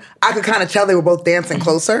Patron, I could kind of tell they were both dancing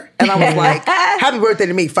closer. And I was like, happy birthday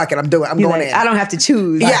to me. Fuck it. I'm going in. I don't have to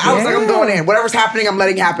choose. Yeah, I was like, I'm going in. Whatever's happening, I'm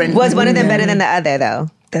letting happen. Was one of them better than the other, though?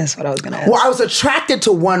 That's what I was going to ask. Well, I was attracted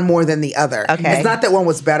to one more than the other. Okay. It's not that one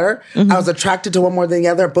was better. I was attracted to one more than the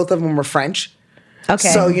other. Both of them were French. Okay.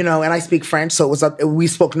 So, and I speak French, so it was we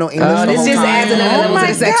spoke no English the whole this just time. adds another level to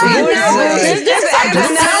the sex.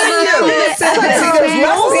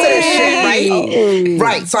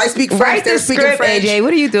 Right. So I speak French. Write the script, French. AJ.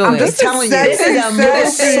 What are you doing? I'm just telling you.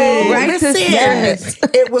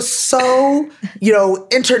 It was so,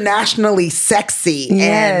 internationally sexy.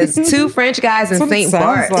 Yes. And 2 French guys in St.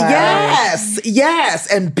 Bart. Yes.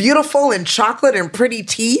 And beautiful and chocolate and pretty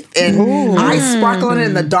teeth and eyes sparkling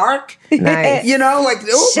in the dark. Nice. My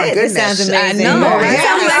goodness. This sounds amazing. I know.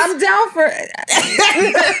 I'm down for it.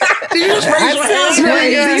 Did you just raise your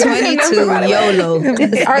hand? 22, YOLO.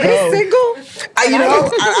 Are they single?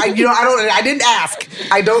 I didn't ask.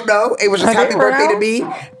 I don't know. It was just happy birthday to me,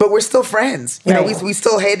 but we're still friends. You know, we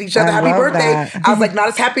still had each other happy birthday. That. I was like, not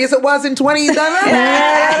as happy as it was in 20. Like,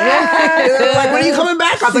 when are you coming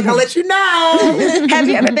back? I was like, I'll let you know. Have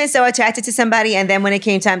you ever been so attracted to somebody and then when it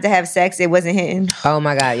came time to have sex, it wasn't hitting? Oh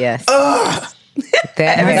my God, yes.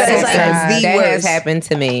 That has happened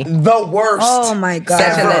to me. The worst. Oh my God.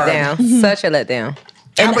 Such a letdown. Such a letdown.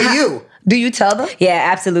 How about you? Do you tell them? Yeah,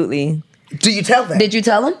 absolutely. Do you tell them? Did you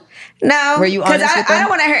tell them? No. Were you honest with them? I don't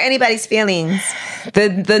want to hurt anybody's feelings.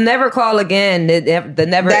 The never call again. It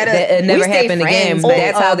never happened again. But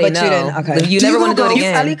that's how they know. You never want to do it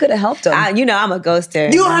again. Ali could have helped them. I'm a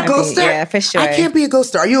ghoster. You are a ghoster? Yeah, for sure. I can't be a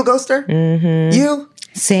ghoster. Are you a ghoster? Mm-hmm. You?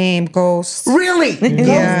 Same ghost. Really?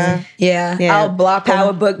 Yeah. I'll block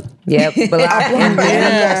Power book. Yep.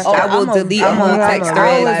 I will delete a whole text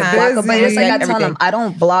thread. But it's like I tell them, I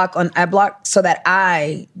block so that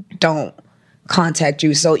I don't contact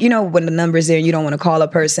you. So, when the number's there, you don't want to call a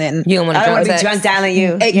person. You don't want to be drunk dialing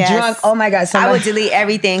you. Drunk. Oh my God. I would delete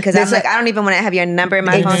everything because I'm like, I don't even want to have your number in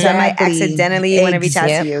my phone, so I might accidentally want to reach out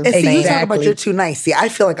to you. And see, you talk about you're too nice. See, I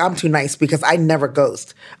feel like I'm too nice because I never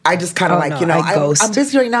ghost. I just kind of I'm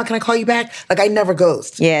busy right now. Can I call you back? Like, I never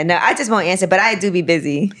ghost. Yeah, no, I just won't answer, but I do be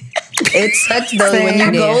busy. It sucks though when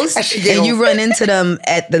you ghost and you run into them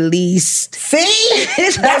at the least. See?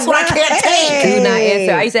 That's what I can't take. Do not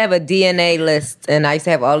answer. I used to have a DNA list and I used to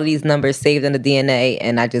have all of these numbers saved in the DNA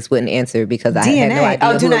and I just wouldn't answer because I had no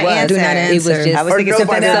idea who it was. Answer. Do not answer. It was just I was thinking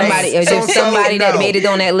somebody that made it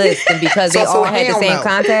on that list and because they all had the same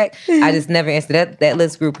contact, I just never answered. That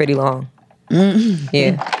list grew pretty long. Mm-hmm.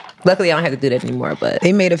 Yeah. Luckily, I don't have to do that anymore, but...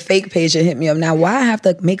 They made a fake page and hit me up. Now, why I have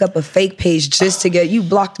to make up a fake page just to get... You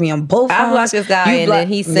blocked me on both I blocked this guy and then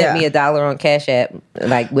he sent me $1 on Cash App,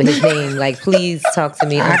 like, with his name. Like, please talk to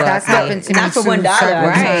me. That's happened to me not for $1.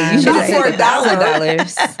 Right. You should have said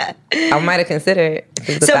 $1,000. I might have considered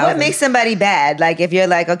it. So what makes somebody bad? Like, if you're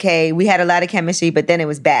like, okay, we had a lot of chemistry, but then it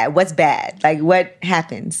was bad. What's bad? Like, what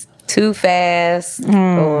happens? Too fast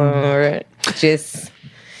or just...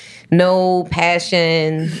 No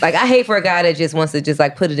passion. Like, I hate for a guy that just wants to just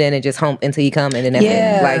like put it in and just hump until he come and then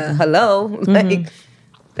that's like, hello, like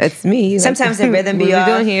that's me. Sometimes the rhythm be off.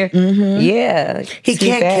 What are you doing here? Yeah, he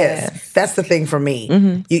can't kiss. That's the thing for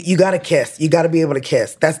me. You got to kiss. You got to be able to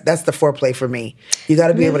kiss. That's the foreplay for me. You got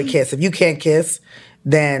to be able to kiss. If you can't kiss,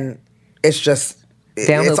 then it's just.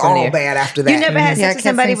 It's all bad after that. You never had sex with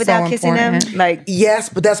somebody without kissing them? Like, yes,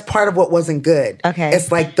 but that's part of what wasn't good. Okay.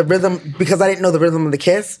 It's like the rhythm, because I didn't know the rhythm of the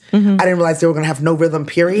kiss. I didn't realize they were going to have no rhythm,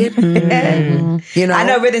 period. You know? I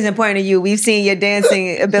know rhythm's important to you. We've seen your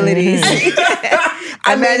dancing abilities.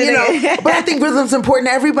 I mean, but I think rhythm's important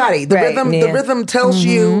to everybody. The rhythm tells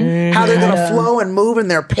you how they're going to flow and move and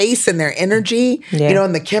their pace and their energy,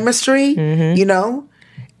 and the chemistry,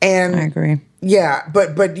 And I agree. Yeah,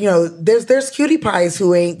 but there's cutie pies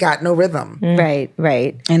who ain't got no rhythm. Right.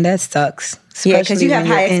 And that sucks. Yeah, because you have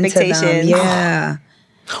high expectations. Yeah.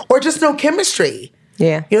 Or just no chemistry.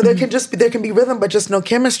 Yeah. There can be rhythm, but just no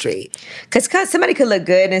chemistry. Because somebody could look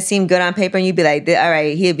good and seem good on paper and you'd be like, all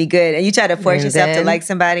right, he'd be good. And you try to force yourself to like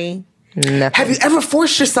somebody. Nothing. Have you ever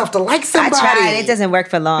forced yourself to like somebody? I tried. It doesn't work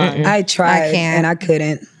for long. I tried. I can't. And I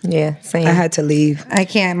couldn't. Yeah, same. I had to leave. I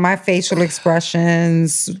can't. My facial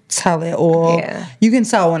expressions tell it all. Yeah. You can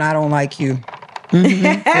tell when I don't like you.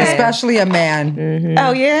 Especially a man.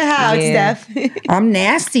 Oh, yeah? How, Steph? I'm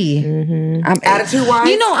nasty. I'm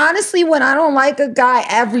attitude-wise? Honestly, when I don't like a guy,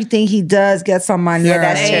 everything he does gets on my nerves.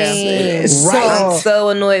 Yeah, that's true. I'm so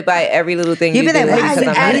annoyed by every little thing you do.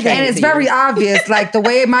 And it's very obvious. Like, the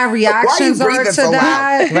way my reactions are to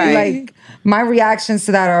that. Like, my reactions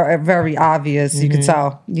to that are very obvious. You can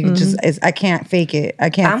tell. You can just. I can't fake it. I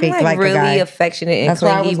can't fake like really a guy. affectionate and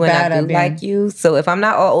clingy when I do like you. So if I'm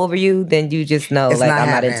not all over you, then you just know like I'm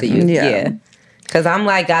not into you. Yeah. Because I'm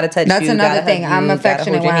like, gotta touch you. That's another thing. I'm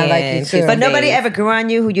affectionate when I like you too. But nobody ever grew on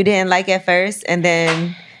you who you didn't like at first, and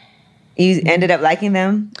then you ended up liking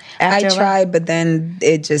them. I tried, but then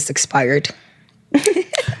it just expired.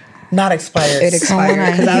 Not expired. It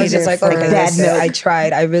expired because I was just like, okay, I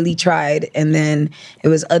tried. I really tried. And then it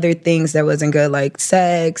was other things that wasn't good, like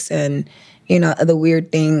sex and, other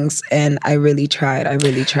weird things. And I really tried.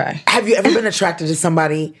 Have you ever been attracted to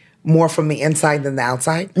somebody more from the inside than the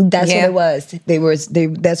outside? That's what it was.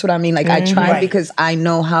 That's what I mean. Like, I tried because I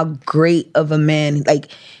know how great of a man, like,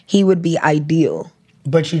 he would be ideal.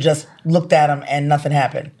 But you just looked at him and nothing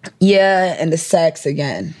happened. Yeah, and the sex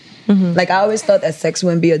again. Like, I always thought that sex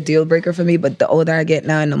wouldn't be a deal breaker for me, but the older I get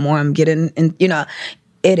now and the more I'm getting, and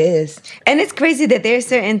It is. And it's crazy that there's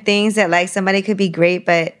certain things that like somebody could be great,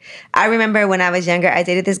 but I remember when I was younger, I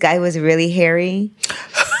dated this guy who was really hairy.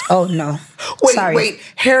 Oh no. Wait,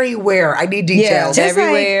 hairy where? I need details. Yeah, just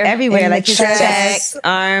everywhere, like his chest,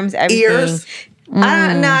 arms, everything. Ears.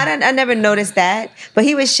 I never noticed that. But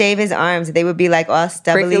he would shave his arms. They would be like all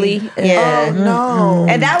stubbly. Prickly. Yeah. Oh no.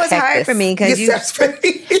 And that was hard for me because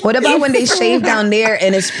What about when they shave down there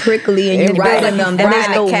and it's prickly and you're writing them and there's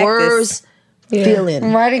the worst feeling.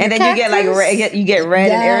 And then you get like you get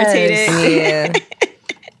red and irritated. Yeah.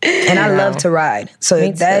 And I love to ride.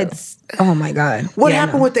 So that's oh my God. What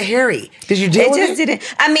happened with the hairy? Did you deal with it? It just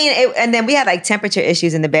didn't. I mean, and then we had like temperature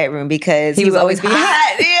issues in the bedroom because he would always be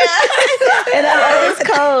hot. Yeah. And I'm always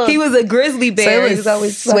cold. He was a grizzly bear. So he was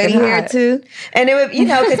always sweaty hair too. And it would,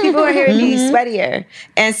 because people were here would be sweatier.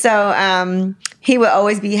 And so he would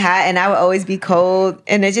always be hot and I would always be cold.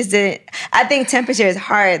 And it just didn't. I think temperature is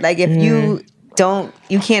hard. Like if you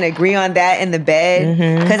can't agree on that in the bed.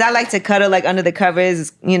 Because I like to cuddle like under the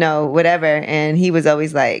covers, whatever. And he was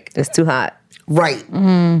always like, it's too hot. Right.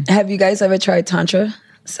 Have you guys ever tried tantra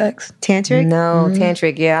sex? Tantric? No,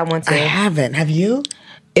 tantric. Yeah, I want to. I haven't. Have you?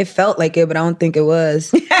 It felt like it, but I don't think it was.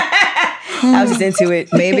 I was just into it.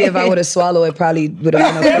 Maybe if I would have swallowed it, probably would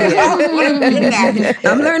have been okay.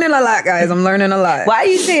 I'm learning a lot, guys. I'm learning a lot. Why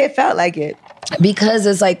do you say it felt like it? Because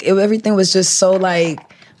it's like everything was just so like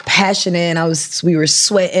passionate, and we were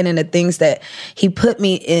sweating, and the things that he put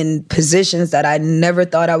me in positions that I never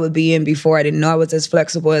thought I would be in before. I didn't know I was as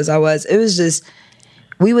flexible as I was. It was just,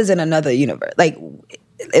 we was in another universe. Like,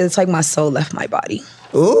 it's like my soul left my body.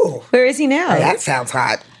 Ooh. Where is he now? That sounds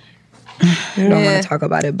hot. I don't want to talk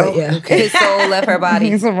about it, but yeah. Okay. His soul left her body.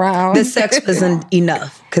 He's around. The sex wasn't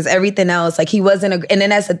enough because everything else, like he wasn't, and then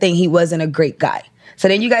that's the thing, he wasn't a great guy. So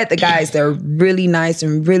then you got the guys that are really nice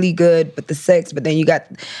and really good, but then you got,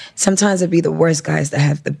 sometimes it'd be the worst guys that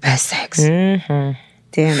have the best sex. Mm-hmm.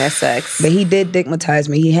 Damn, that sucks. But he did digmatize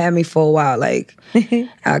me. He had me for a while. Like,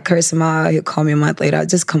 I curse him out. He'll call me a month later.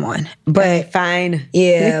 Just come on. But fine.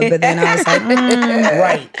 Yeah, but then I was like,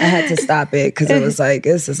 right. I had to stop it because it was like,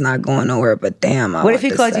 this is not going nowhere. But damn, what if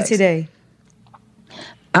he called you today?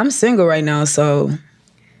 I'm single right now, so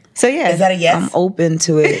yeah. Is that a yes? I'm open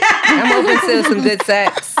to it. I'm open to some good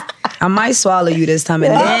sex. I might swallow you this time,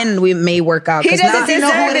 and then we may work out. He doesn't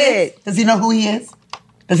deserve it. Does he know who he is?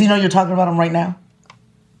 Does he know you're talking about him right now?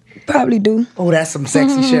 Probably do. Oh, that's some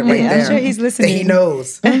sexy shit right there. I'm sure he's listening. He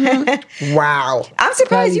knows. Wow. I'm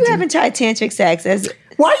surprised you haven't tried tantric sex.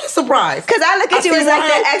 Why are you surprised? Because I look at you as like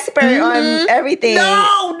the expert on everything.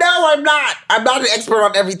 No, I'm not. I'm not an expert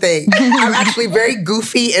on everything. I'm actually very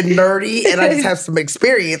goofy and nerdy, and I just have some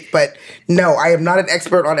experience. But no, I am not an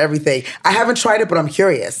expert on everything. I haven't tried it, but I'm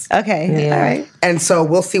curious. Okay, all right. And so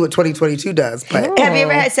we'll see what 2022 does. But have you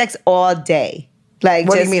ever had sex all day? Like,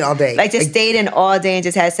 what do you mean all day? Like just stayed in all day and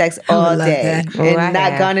just had sex all day. And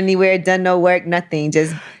not gone anywhere, done no work, nothing.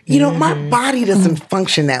 Just my body doesn't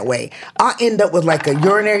function that way. I'll end up with like a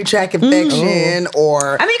urinary tract infection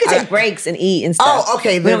or... I mean, you can take breaks and eat and stuff. Oh,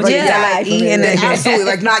 okay. Then, like eating and absolutely,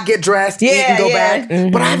 like not get dressed, eat and go back.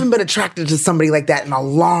 But I haven't been attracted to somebody like that in a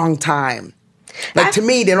long time. Like to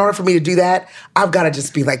me, in order for me to do that, I've got to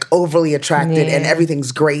just be like overly attracted and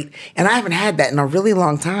everything's great. And I haven't had that in a really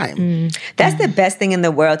long time. That's the best thing in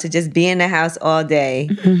the world, to just be in the house all day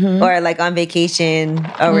or like on vacation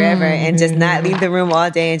or wherever and just not leave the room all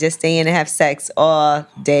day and just stay in and have sex all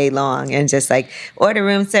day long and just like order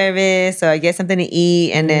room service or get something to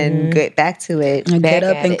eat and then get back to it. Get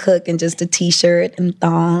up and cook in just a t-shirt and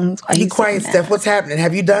thongs. Be quiet, Steph. What's happening?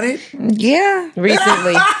 Have you done it? Yeah.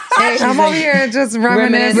 Recently. I'm over here just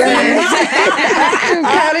reminiscing.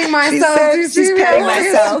 Patting myself. She's patting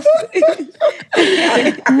myself.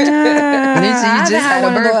 I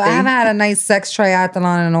haven't had a nice sex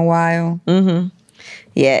triathlon in a while.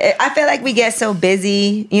 Yeah, I feel like we get so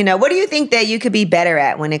busy. What do you think that you could be better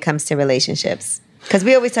at when it comes to relationships? Because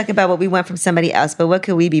we always talk about what we want from somebody else, but what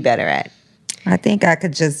could we be better at? I think I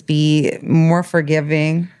could just be more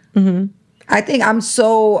forgiving. I think I'm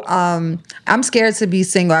so, I'm scared to be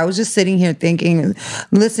single. I was just sitting here thinking,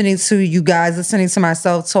 listening to you guys, listening to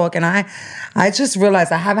myself talk, and I just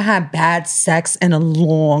realized I haven't had bad sex in a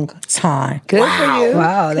long time. Good for you.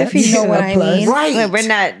 Wow, that's you know what I mean? Right. Well, we're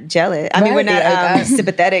not jealous. I mean, we're not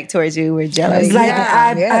sympathetic towards you. We're jealous. Like,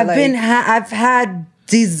 I've had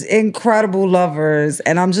these incredible lovers,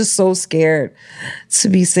 and I'm just so scared to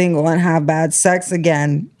be single and have bad sex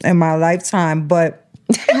again in my lifetime. But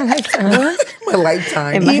My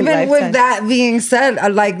lifetime. Even with that being said,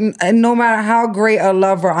 like no matter how great a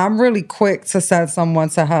lover, I'm really quick to send someone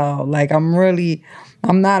to hell. Like I'm really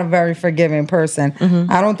I'm not a very forgiving person.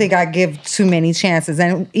 I don't think I give too many chances.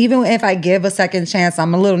 And even if I give a second chance,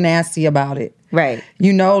 I'm a little nasty about it. Right.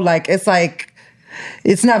 You know, like, it's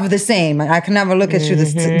never the same. I can never look at you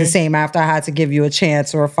the same after I had to give you a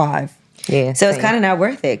chance or a 5. Yeah. So it's kind of not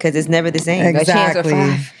worth it because it's never the same. Exactly. A chance or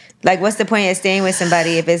 5. Like, what's the point of staying with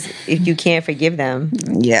somebody if you can't forgive them?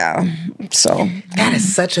 Yeah. So that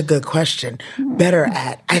is such a good question.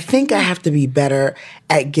 I think I have to be better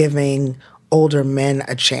at giving older men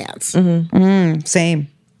a chance. Same.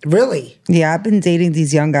 Really? Yeah, I've been dating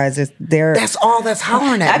these young guys. That's all that's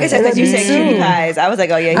hollering at me. I guess because you said cutie pies. I was like,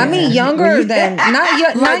 oh yeah. I mean, younger than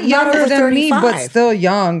not younger than me, but still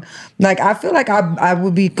young. Like, I feel like I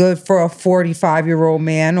would be good for a 45-year-old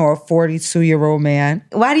man or a 42-year-old man.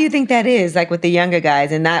 Why do you think that is? Like with the younger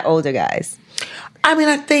guys and not older guys? I mean,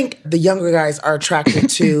 I think the younger guys are attracted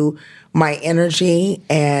to my energy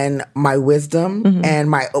and my wisdom and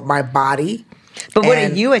my body. But what are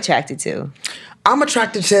you attracted to? I'm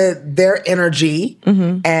attracted to their energy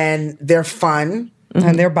and their fun.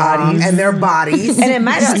 And their bodies. And it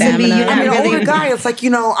might also be you're not really... older guy, it's like,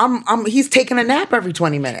 he's taking a nap every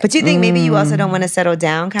 20 minutes. But you think maybe you also don't want to settle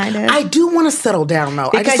down, kind of? I do want to settle down, though.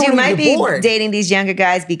 Because you might be bored. dating these younger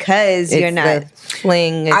guys because you're not...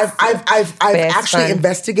 fling. I've actually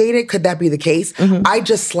investigated, could that be the case? I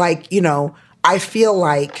just I feel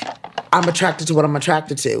like I'm attracted to what I'm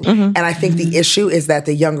attracted to. And I think the issue is that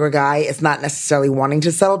the younger guy is not necessarily wanting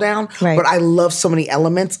to settle down, but I love so many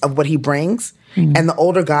elements of what he brings. And the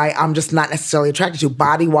older guy, I'm just not necessarily attracted to,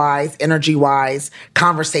 body-wise, energy-wise,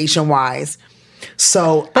 conversation-wise.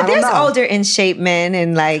 So, but there's older in shape men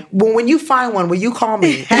and like... Well, when you find one, will you call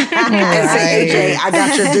me and say, AJ, I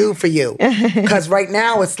got your dude for you? Because right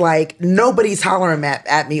now it's like nobody's hollering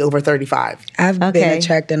at me over 35. I've been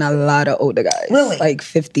attracting a lot of older guys. Really? Like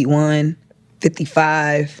 51,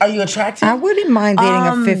 55. Are you attracted? I wouldn't mind dating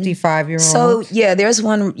a 55-year-old. So, yeah, there's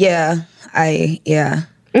one,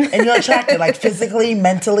 And you're attracted, like physically,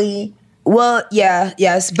 mentally? Well,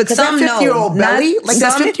 yes, but some that 50-year-old belly? Like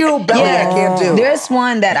that 50-year-old belly I can't do. There's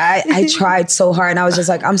one that I tried so hard and I was just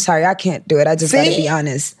like, I'm sorry, I can't do it. I just gotta be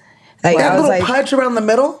honest. Like, that I was little pudge around the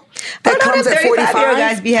middle that comes at 45. 35-year-old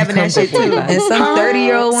guys be having that shit too. And some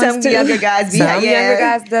 30-year-old ones some too. Younger guys be younger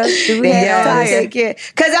guys do take care.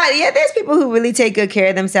 Because there's people who really take good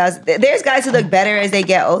care of themselves. There's guys who look better as they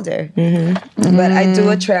get older. But I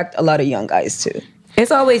do attract a lot of young guys too. It's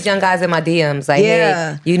always young guys in my DMs. Like,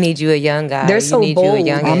 hey, you need you a young guy. They're so you need bold. You a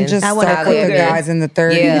youngin'. I'm just stuck with the guys in the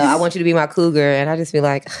 30s. Yeah, I want you to be my cougar. And I just be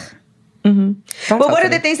like, Well, what are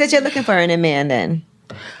the things that you're looking for in a man then?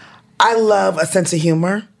 I love a sense of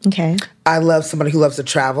humor. Okay. I love somebody who loves to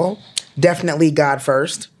travel. Definitely God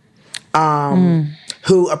first.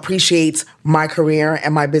 Who appreciates my career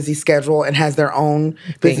and my busy schedule and has their own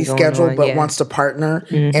busy schedule, but wants to partner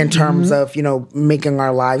in terms of, making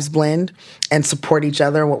our lives blend and support each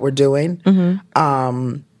other in what we're doing.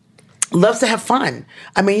 Loves to have fun.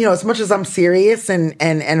 I mean, as much as I'm serious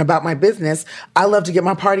and about my business, I love to get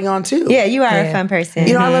my party on too. Yeah, you are a fun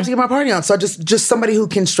person. I love to get my party on. So just somebody who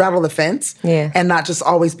can straddle the fence and not just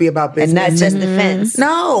always be about business. And not just the fence.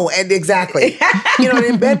 No, and exactly.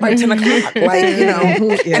 In bed by 10 o'clock.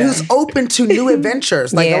 And who's open to new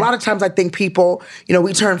adventures. Like a lot of times I think people,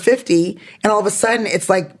 we turn 50 and all of a sudden it's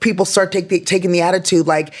like people start taking the attitude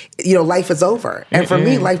like, life is over. And for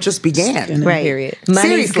me, life just began. Right. Period.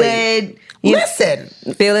 Money's good. Listen.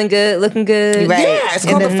 Feeling good, looking good. Right. Yeah, it's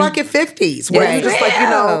called the fucking 50s. Where you're just like,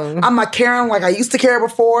 I'm not caring like I used to care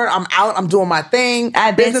before. I'm out, I'm doing my thing.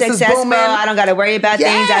 I've been successful. I don't got to worry about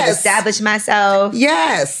things. I've established myself.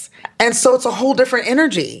 Yes. And so it's a whole different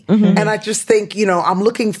energy. And I just think,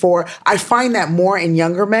 I find that more in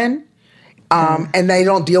younger men. And they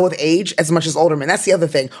don't deal with age as much as older men. That's the other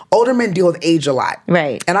thing. Older men deal with age a lot.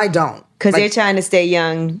 Right. And I don't. Because they're trying to stay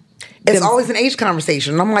young. It's always an age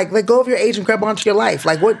conversation. And I'm like, let go of your age and grab onto your life.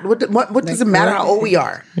 Like, what does it matter how old we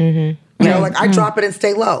are? I drop it and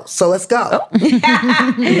stay low. So let's go.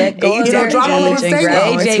 Let go drop it and stay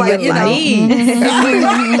low. AJ It's like,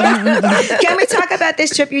 Can we talk about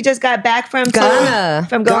this trip you just got back from Ghana?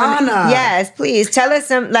 Ghana. Yes, please. Tell us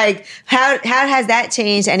some, how has that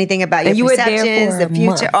changed anything about your perceptions, the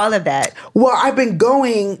future, all of that? Well, I've been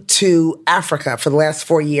going to Africa for the last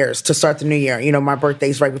 4 years to start the new year. My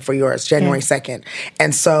birthday's right before yours, January 2nd.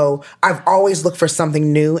 And so I've always looked for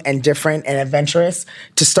something new and different and adventurous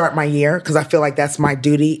to start my year, because I feel like that's my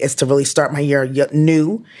duty, is to really start my year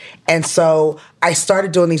new. And so I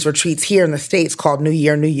started doing these retreats here in the States called New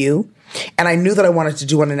Year, New You. And I knew that I wanted to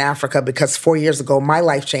do one in Africa because 4 years ago, my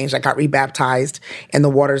life changed. I got rebaptized in the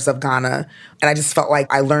waters of Ghana. And I just felt like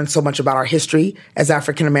I learned so much about our history as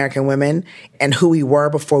African-American women and who we were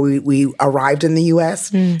before we arrived in the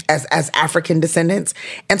U.S. As African descendants.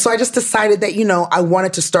 And so I just decided that, I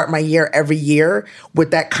wanted to start my year every year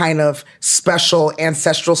with that kind of special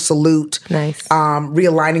ancestral salute. Nice.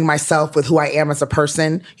 Realigning myself with who I am as a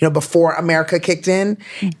person, before America kicked in.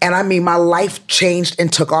 And I mean, my life changed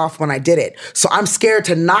and took off when I did it. So I'm scared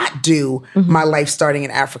to not do my life starting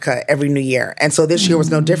in Africa every new year. And so this year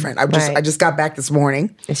was no different. I just got back this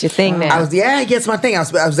morning. It's your thing now. It's my thing. I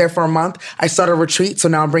was there for a month. I started a retreat. So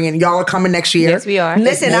now I'm bringing, y'all are coming next year. Yes, we are.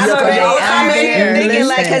 Listen, I'm already thinking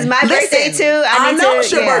because my birthday too. I know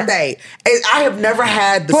it's your birthday. I have never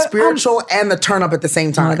had the spiritual and the turn up at the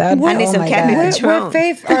same time. I need some Cafe Patron. What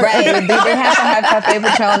faith? Right. They have to have Cafe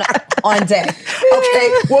Patron on deck.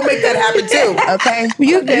 Okay, we'll make that happen too. Okay.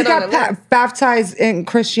 You got baptized in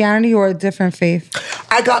Christianity or a different faith?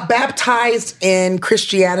 I got baptized in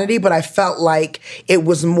Christianity, but I felt like it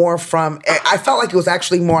was more I'm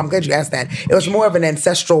glad you asked that. It was more of an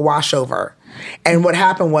ancestral washover. And what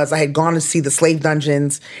happened was I had gone to see the slave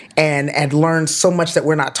dungeons and had learned so much that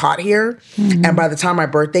we're not taught here. And by the time my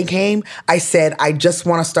birthday came, I said, I just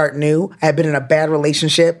want to start new. I had been in a bad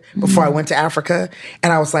relationship before I went to Africa.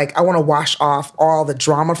 And I was like, I want to wash off all the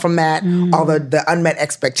drama from that, all the unmet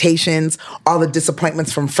expectations, all the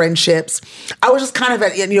disappointments from friendships. I was just kind of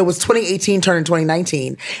it was 2018 turning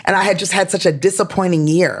 2019. And I had just had such a disappointing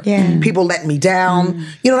year. Yeah. People let me down.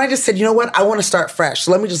 And I just said, you know what? I want to start fresh.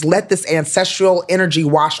 So let me just let this ancestral energy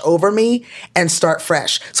wash over me and start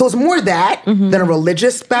fresh. So it's more that than a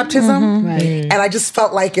religious baptism. Right. And I just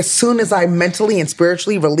felt like as soon as I mentally and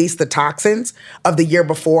spiritually released the toxins of the year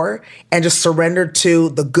before and just surrendered to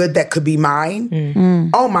the good that could be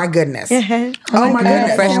mine, oh my goodness. Oh my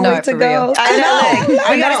goodness. Fresh start for real. I know.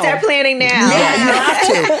 We got to start planning now. Yeah, you have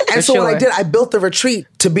to. And so what I did, I built the retreat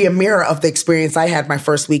to be a mirror of the experience I had my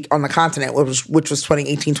first week on the continent, which was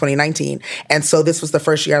 2018, 2019. And so this was the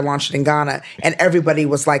first year I launched it in Ghana. And everybody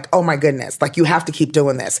was like, oh my goodness, like you have to keep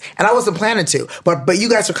doing this. And I wasn't planning to, but you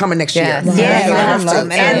guys are coming next year. Yeah, you have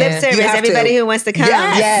to. And lip service, everybody who wants to come.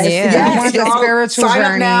 Yes. The spiritual sign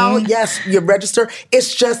journey. up now. Yes, you register.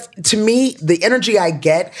 It's just, to me, the energy I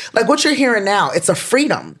get, like what you're hearing now, it's a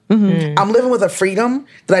freedom. I'm living with a freedom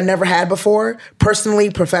that I never had before, personally,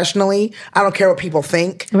 professionally. I don't care what people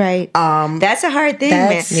think. Right. That's a hard thing,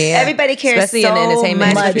 man. Yeah. Everybody cares Especially so in the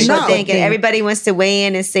entertainment much what industry. people think, and everybody wants to weigh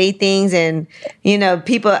in and say things, and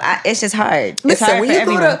people. It's just hard. It's hard for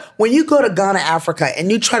everyone. When you go to Ghana, Africa,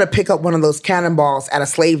 and you try to pick up one of those cannonballs at a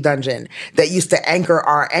slave dungeon that used to anchor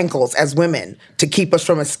our ankles as women to keep us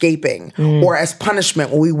from escaping, or as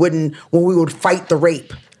punishment when we would fight the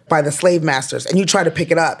rape by the slave masters, and you try to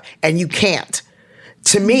pick it up and you can't.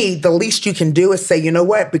 To me, the least you can do is say, you know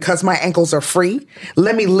what? Because my ankles are free,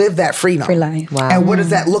 let me live that freedom. Free life. Wow. And what does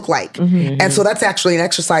that look like? And so that's actually an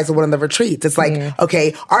exercise of one of the retreats. It's like,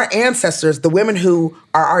 okay, our ancestors, the women who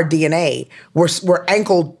are our DNA, were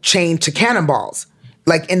ankle chained to cannonballs.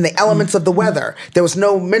 Like in the elements of the weather. There was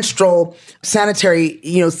no menstrual sanitary,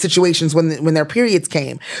 situations when their periods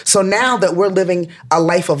came. So now that we're living a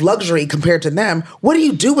life of luxury compared to them, what do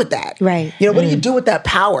you do with that? Right. What do you do with that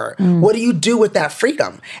power? What do you do with that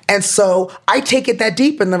freedom? And so I take it that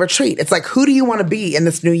deep in the retreat. It's like, who do you want to be in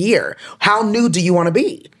this new year? How new do you want to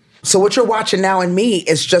be? So what you're watching now in me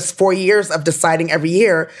is just 4 years of deciding every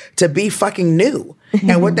year to be fucking new.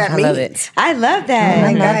 And what that means. I love that. Oh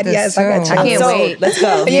my God, yes. I can't wait. Let's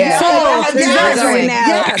go. Yes.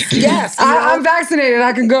 I'm vaccinated.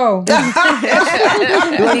 I can go.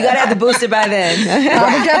 Well, you got to have the booster by then.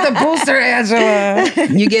 I got the booster, Angela.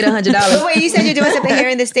 You get $100. But wait, you said you're doing something here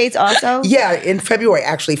in the States also? Yeah, in February,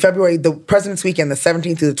 the President's Weekend, the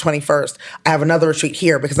 17th through the 21st, I have another retreat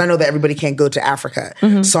here because I know that everybody can't go to Africa.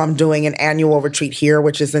 So I'm doing an annual retreat here,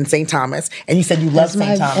 which is in St. Thomas. And you said you love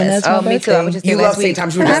St. Thomas. Oh, me too. I was just You love St.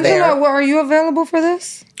 Thomas. You were just there. Angela, are you available for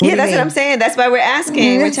this? Yeah, that's what I'm saying. That's why we're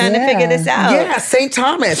asking. We're trying to figure this out. Yeah, St.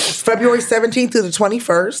 Thomas, February 17th through the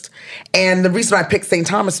 21st. And the reason I picked St.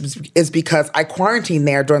 Thomas is because I quarantined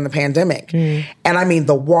there during the pandemic. And I mean,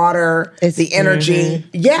 the water, the energy.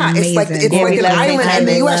 Yeah, it's like an island in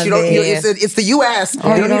the U.S. It's the U.S.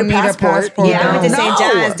 Oh, you don't need a passport. Yeah, I went to St.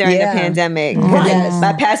 John's during the pandemic. Right.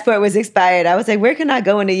 My passport was expired. I was like, where can I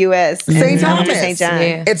go in the U.S.? St. Thomas. St. John.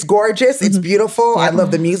 Yeah. It's gorgeous. It's beautiful. I love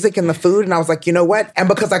the music and the food. And I was like, you know what? And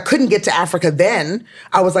because I couldn't get to Africa then,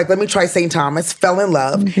 I was like, let me try St. Thomas. Fell in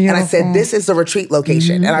love. Beautiful. And I said, this is the retreat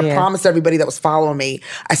location. And I promised everybody that was following me,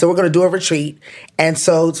 I said, we're going to do a retreat. And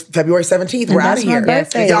so it's February 17th, we're out of here.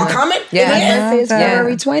 Birthday. Y'all coming? Yeah. My birthday is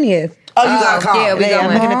February 20th. Oh, you gotta come. Yeah, we going.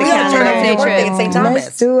 I'm looking at the calendar. Birthday trip. St. Thomas.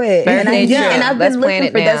 Let's do it. Birthday trip. And I've Let's been plan looking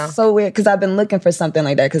it for now. that's so weird because I've been looking for something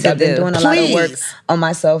like that because I've been doing a lot of work on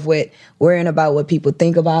myself with worrying about what people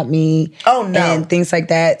think about me. Oh, no. And things like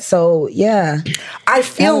that. So yeah, I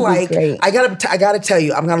feel That would be like great. I gotta tell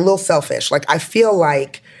you, I'm a little selfish. Like I feel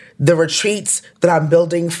like the retreats that I'm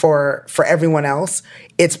building for everyone else,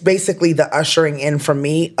 it's basically the ushering in for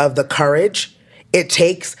me of the courage it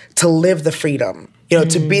takes to live the freedom,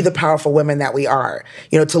 to be the powerful women that we are,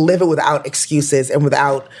 to live it without excuses and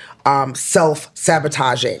without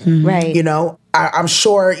self-sabotaging. Right. I'm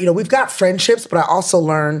sure, we've got friendships, but I also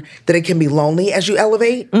learned that it can be lonely as you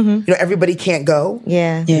elevate. Everybody can't go.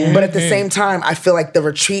 Yeah. But at the same time, I feel like the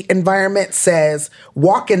retreat environment says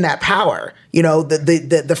walk in that power.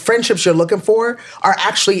 The friendships you're looking for are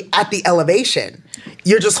actually at the elevation.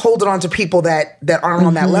 You're just holding on to people that aren't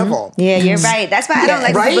on that level. Yeah, you're right. That's why I don't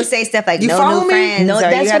like when people say stuff like You no follow new me? friends. No, or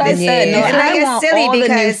that's you have what I this- said. No, and I it's want silly all the new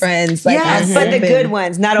because friends. Like, Yes. but the good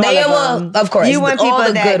ones, not all of them. Of course. You want all people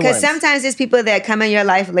the that, good because ones. sometimes there's people that come in your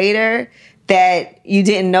life later that you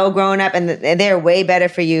didn't know growing up, and they're way better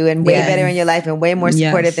for you and way better in your life and way more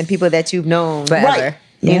supportive than people that you've known forever. Right.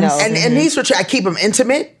 And these retreats, I keep them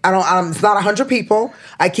intimate. It's not 100 people.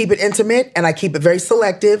 I keep it intimate and I keep it very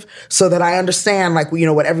selective so that I understand,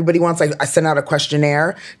 what everybody wants. Like I send out a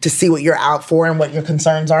questionnaire to see what you're out for and what your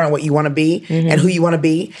concerns are and what you want to be and who you want to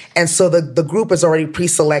be. And so the group is already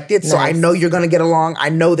pre-selected. So I know you're going to get along. I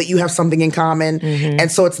know that you have something in common.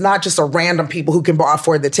 And so it's not just a random people who can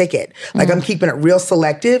afford the ticket. Like I'm keeping it real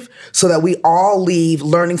selective so that we all leave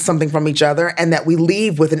learning something from each other and that we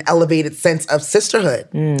leave with an elevated sense of sisterhood.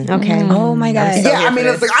 Okay. Oh my God.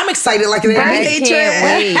 I'm excited like it ain't me. I can't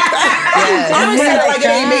wait. I'm excited like it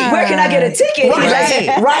ain't me. Where can I get a ticket?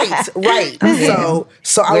 Right.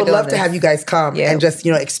 So I would love to have you guys come and just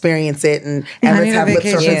experience it and let's have lip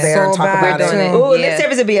service there and talk about it. Ooh, lip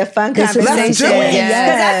service would be a fun conversation. Let's do it.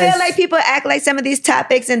 Because I feel like people act like some of these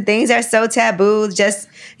topics and things are so taboo. Just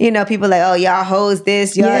people like, oh, y'all hoes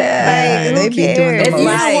this, y'all like, who cares? It's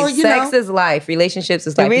life. Sex is life. Relationships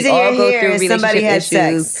is life. The reason we all you're go here through is somebody relationship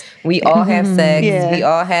had issues. sex. We all have sex. We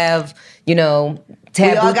all have,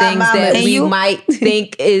 taboo things that we might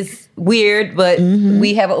think is weird, but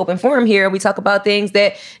we have an open forum here. We talk about things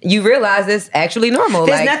that you realize is actually normal.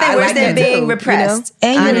 There's nothing worse than being repressed.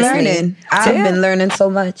 And you're learning. I've been learning so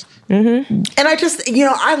much. And I just,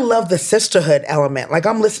 I love the sisterhood element. Like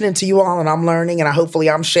I'm listening to you all and I'm learning and hopefully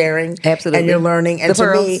I'm sharing. Absolutely. And you're learning. And the to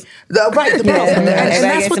pearls. me, the pearls. And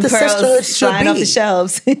that's what the sisterhood should be. Off the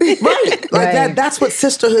shelves. Right. Like that's what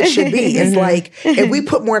sisterhood should be. It's like if we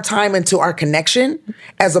put more time into our connection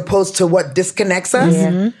as opposed to what disconnects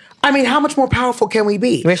us, I mean, how much more powerful can we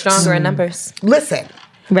be? We're stronger in numbers. Listen.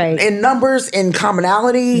 Right. In numbers, in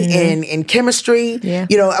commonality, in chemistry. Yeah.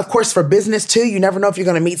 Of course, for business too, you never know if you're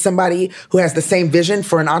going to meet somebody who has the same vision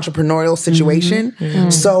for an entrepreneurial situation.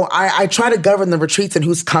 So I try to govern the retreats and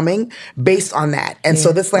who's coming based on that. And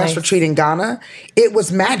so this last retreat in Ghana, it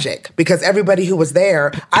was magic because everybody who was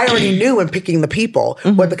there, I already knew in picking the people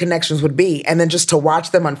what the connections would be. And then just to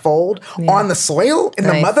watch them unfold on the soil in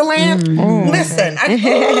the motherland. Listen, I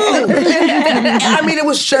mean, it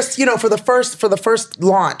was just, for the first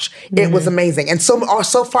launch, it was amazing. And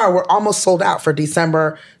so far, we're almost sold out for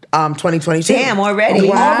December 2022. Damn, already.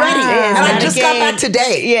 Wow. Already. And I just got back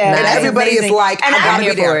today. Yeah. And everybody is like, I gotta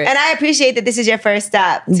be there. And I appreciate that this is your first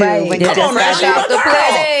stop, too. Right. When you Come on, just got man, off the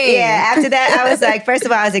plane. Yeah, after that, I was like, first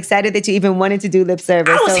of all, I was excited that you even wanted to do lip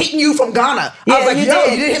service. I was hitting you from Ghana. Yeah, I was like, you you did.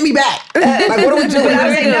 didn't hit me back. Like, what are we doing? I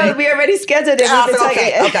was like, no, we already scheduled it. I was like,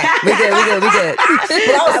 okay. We good.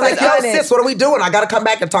 But I was like, yo, sis, what are we doing? I got to come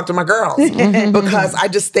back and talk to my girls. Because I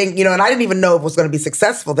just think, and I didn't even know if it was going to be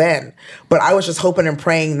successful then, but I was just hoping and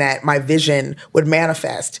praying that my vision would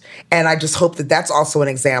manifest. And I just hope that that's also an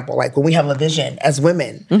example. Like when we have a vision as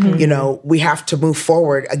women, we have to move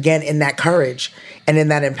forward again in that courage and in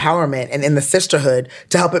that empowerment and in the sisterhood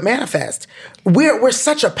to help it manifest. We're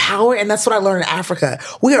such a power, and that's what I learned in Africa.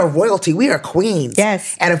 We are royalty. We are queens.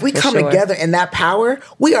 Yes. And if we come together in that power,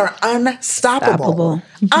 we are unstoppable.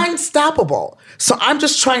 Unstoppable. So I'm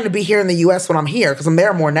just trying to be here in the U.S. when I'm here, because I'm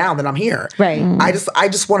there more now than I'm here. Right. I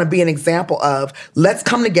just want to be an example of let's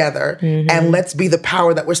come together and let's be the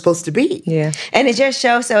power that we're supposed to be. Yeah. And it's your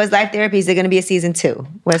show, so is Life Therapy. Is there going to be a season 2?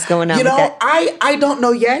 What's going on with that? I don't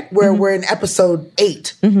know yet. We're in episode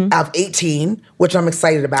 8 of 18, which I'm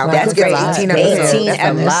excited about. Wow, that's great. 18 episodes. 18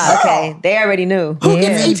 episodes. Okay, they already knew. Who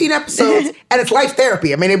gets 18 episodes and it's Life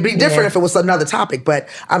Therapy? I mean, it'd be different if it was another topic, but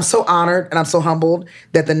I'm so honored and I'm so humbled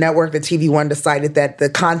that the network, the TV One, decided that the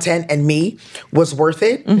content and me was worth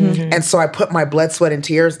it. And so I put my blood, sweat, and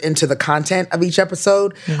tears into the content of each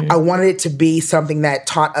episode I wanted it to be something that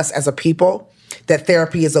taught us as a people that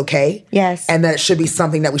therapy is okay. Yes. And that it should be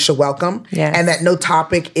something that we should welcome. Yes. And that no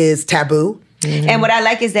topic is taboo. And what I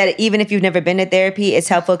like is that even if you've never been to therapy, it's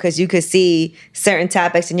helpful because you could see certain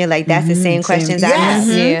topics and you're like, that's the same questions I have.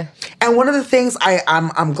 Yeah. And one of the things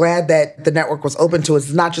I'm glad that the network was open to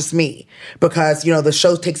is not just me, because, you know, the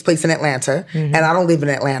show takes place in Atlanta and I don't live in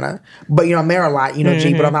Atlanta, but, you know, I'm there a lot, you know,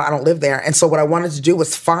 G, but I don't live there. And so what I wanted to do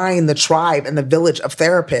was find the tribe and the village of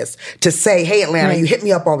therapists to say, hey, Atlanta, you hit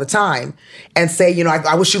me up all the time and say, you know,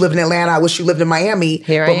 I wish you lived in Atlanta. I wish you lived in Miami.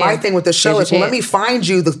 But my thing with the show is, well, let me find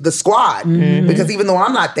you the squad. Because even though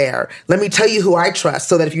I'm not there, let me tell you who I trust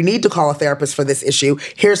so that if you need to call a therapist for this issue,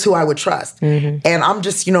 here's who I would trust. And I'm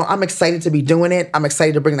just, you know, I'm excited to be doing it. I'm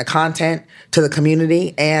excited to bring the content to the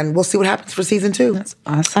community, and we'll see what happens for season 2. That's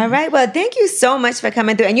awesome. All right. Well, thank you so much for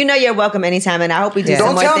coming through. And you know you're welcome anytime, and I hope we do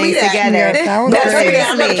some more things together. Don't tell me that.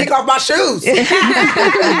 I'm going to kick off my shoes. Listen,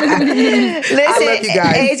 I love you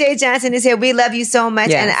guys. AJ Johnson is here. We love you so much.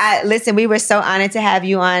 Yes. And we were so honored to have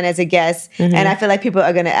you on as a guest. And I feel like people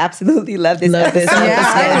are going to absolutely love this episode.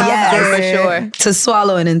 Yes, for sure. To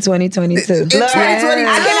swallow it in 2022. Lauren,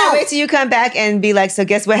 I cannot wait till you come back and be like, so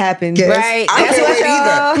guess what happened? Yes. Right. I can't wait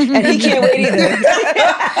either. And he can't wait either.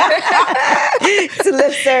 It's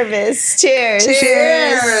lip service. Cheers.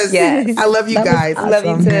 Cheers. Yes. I love you guys. Love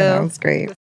you too. That was great.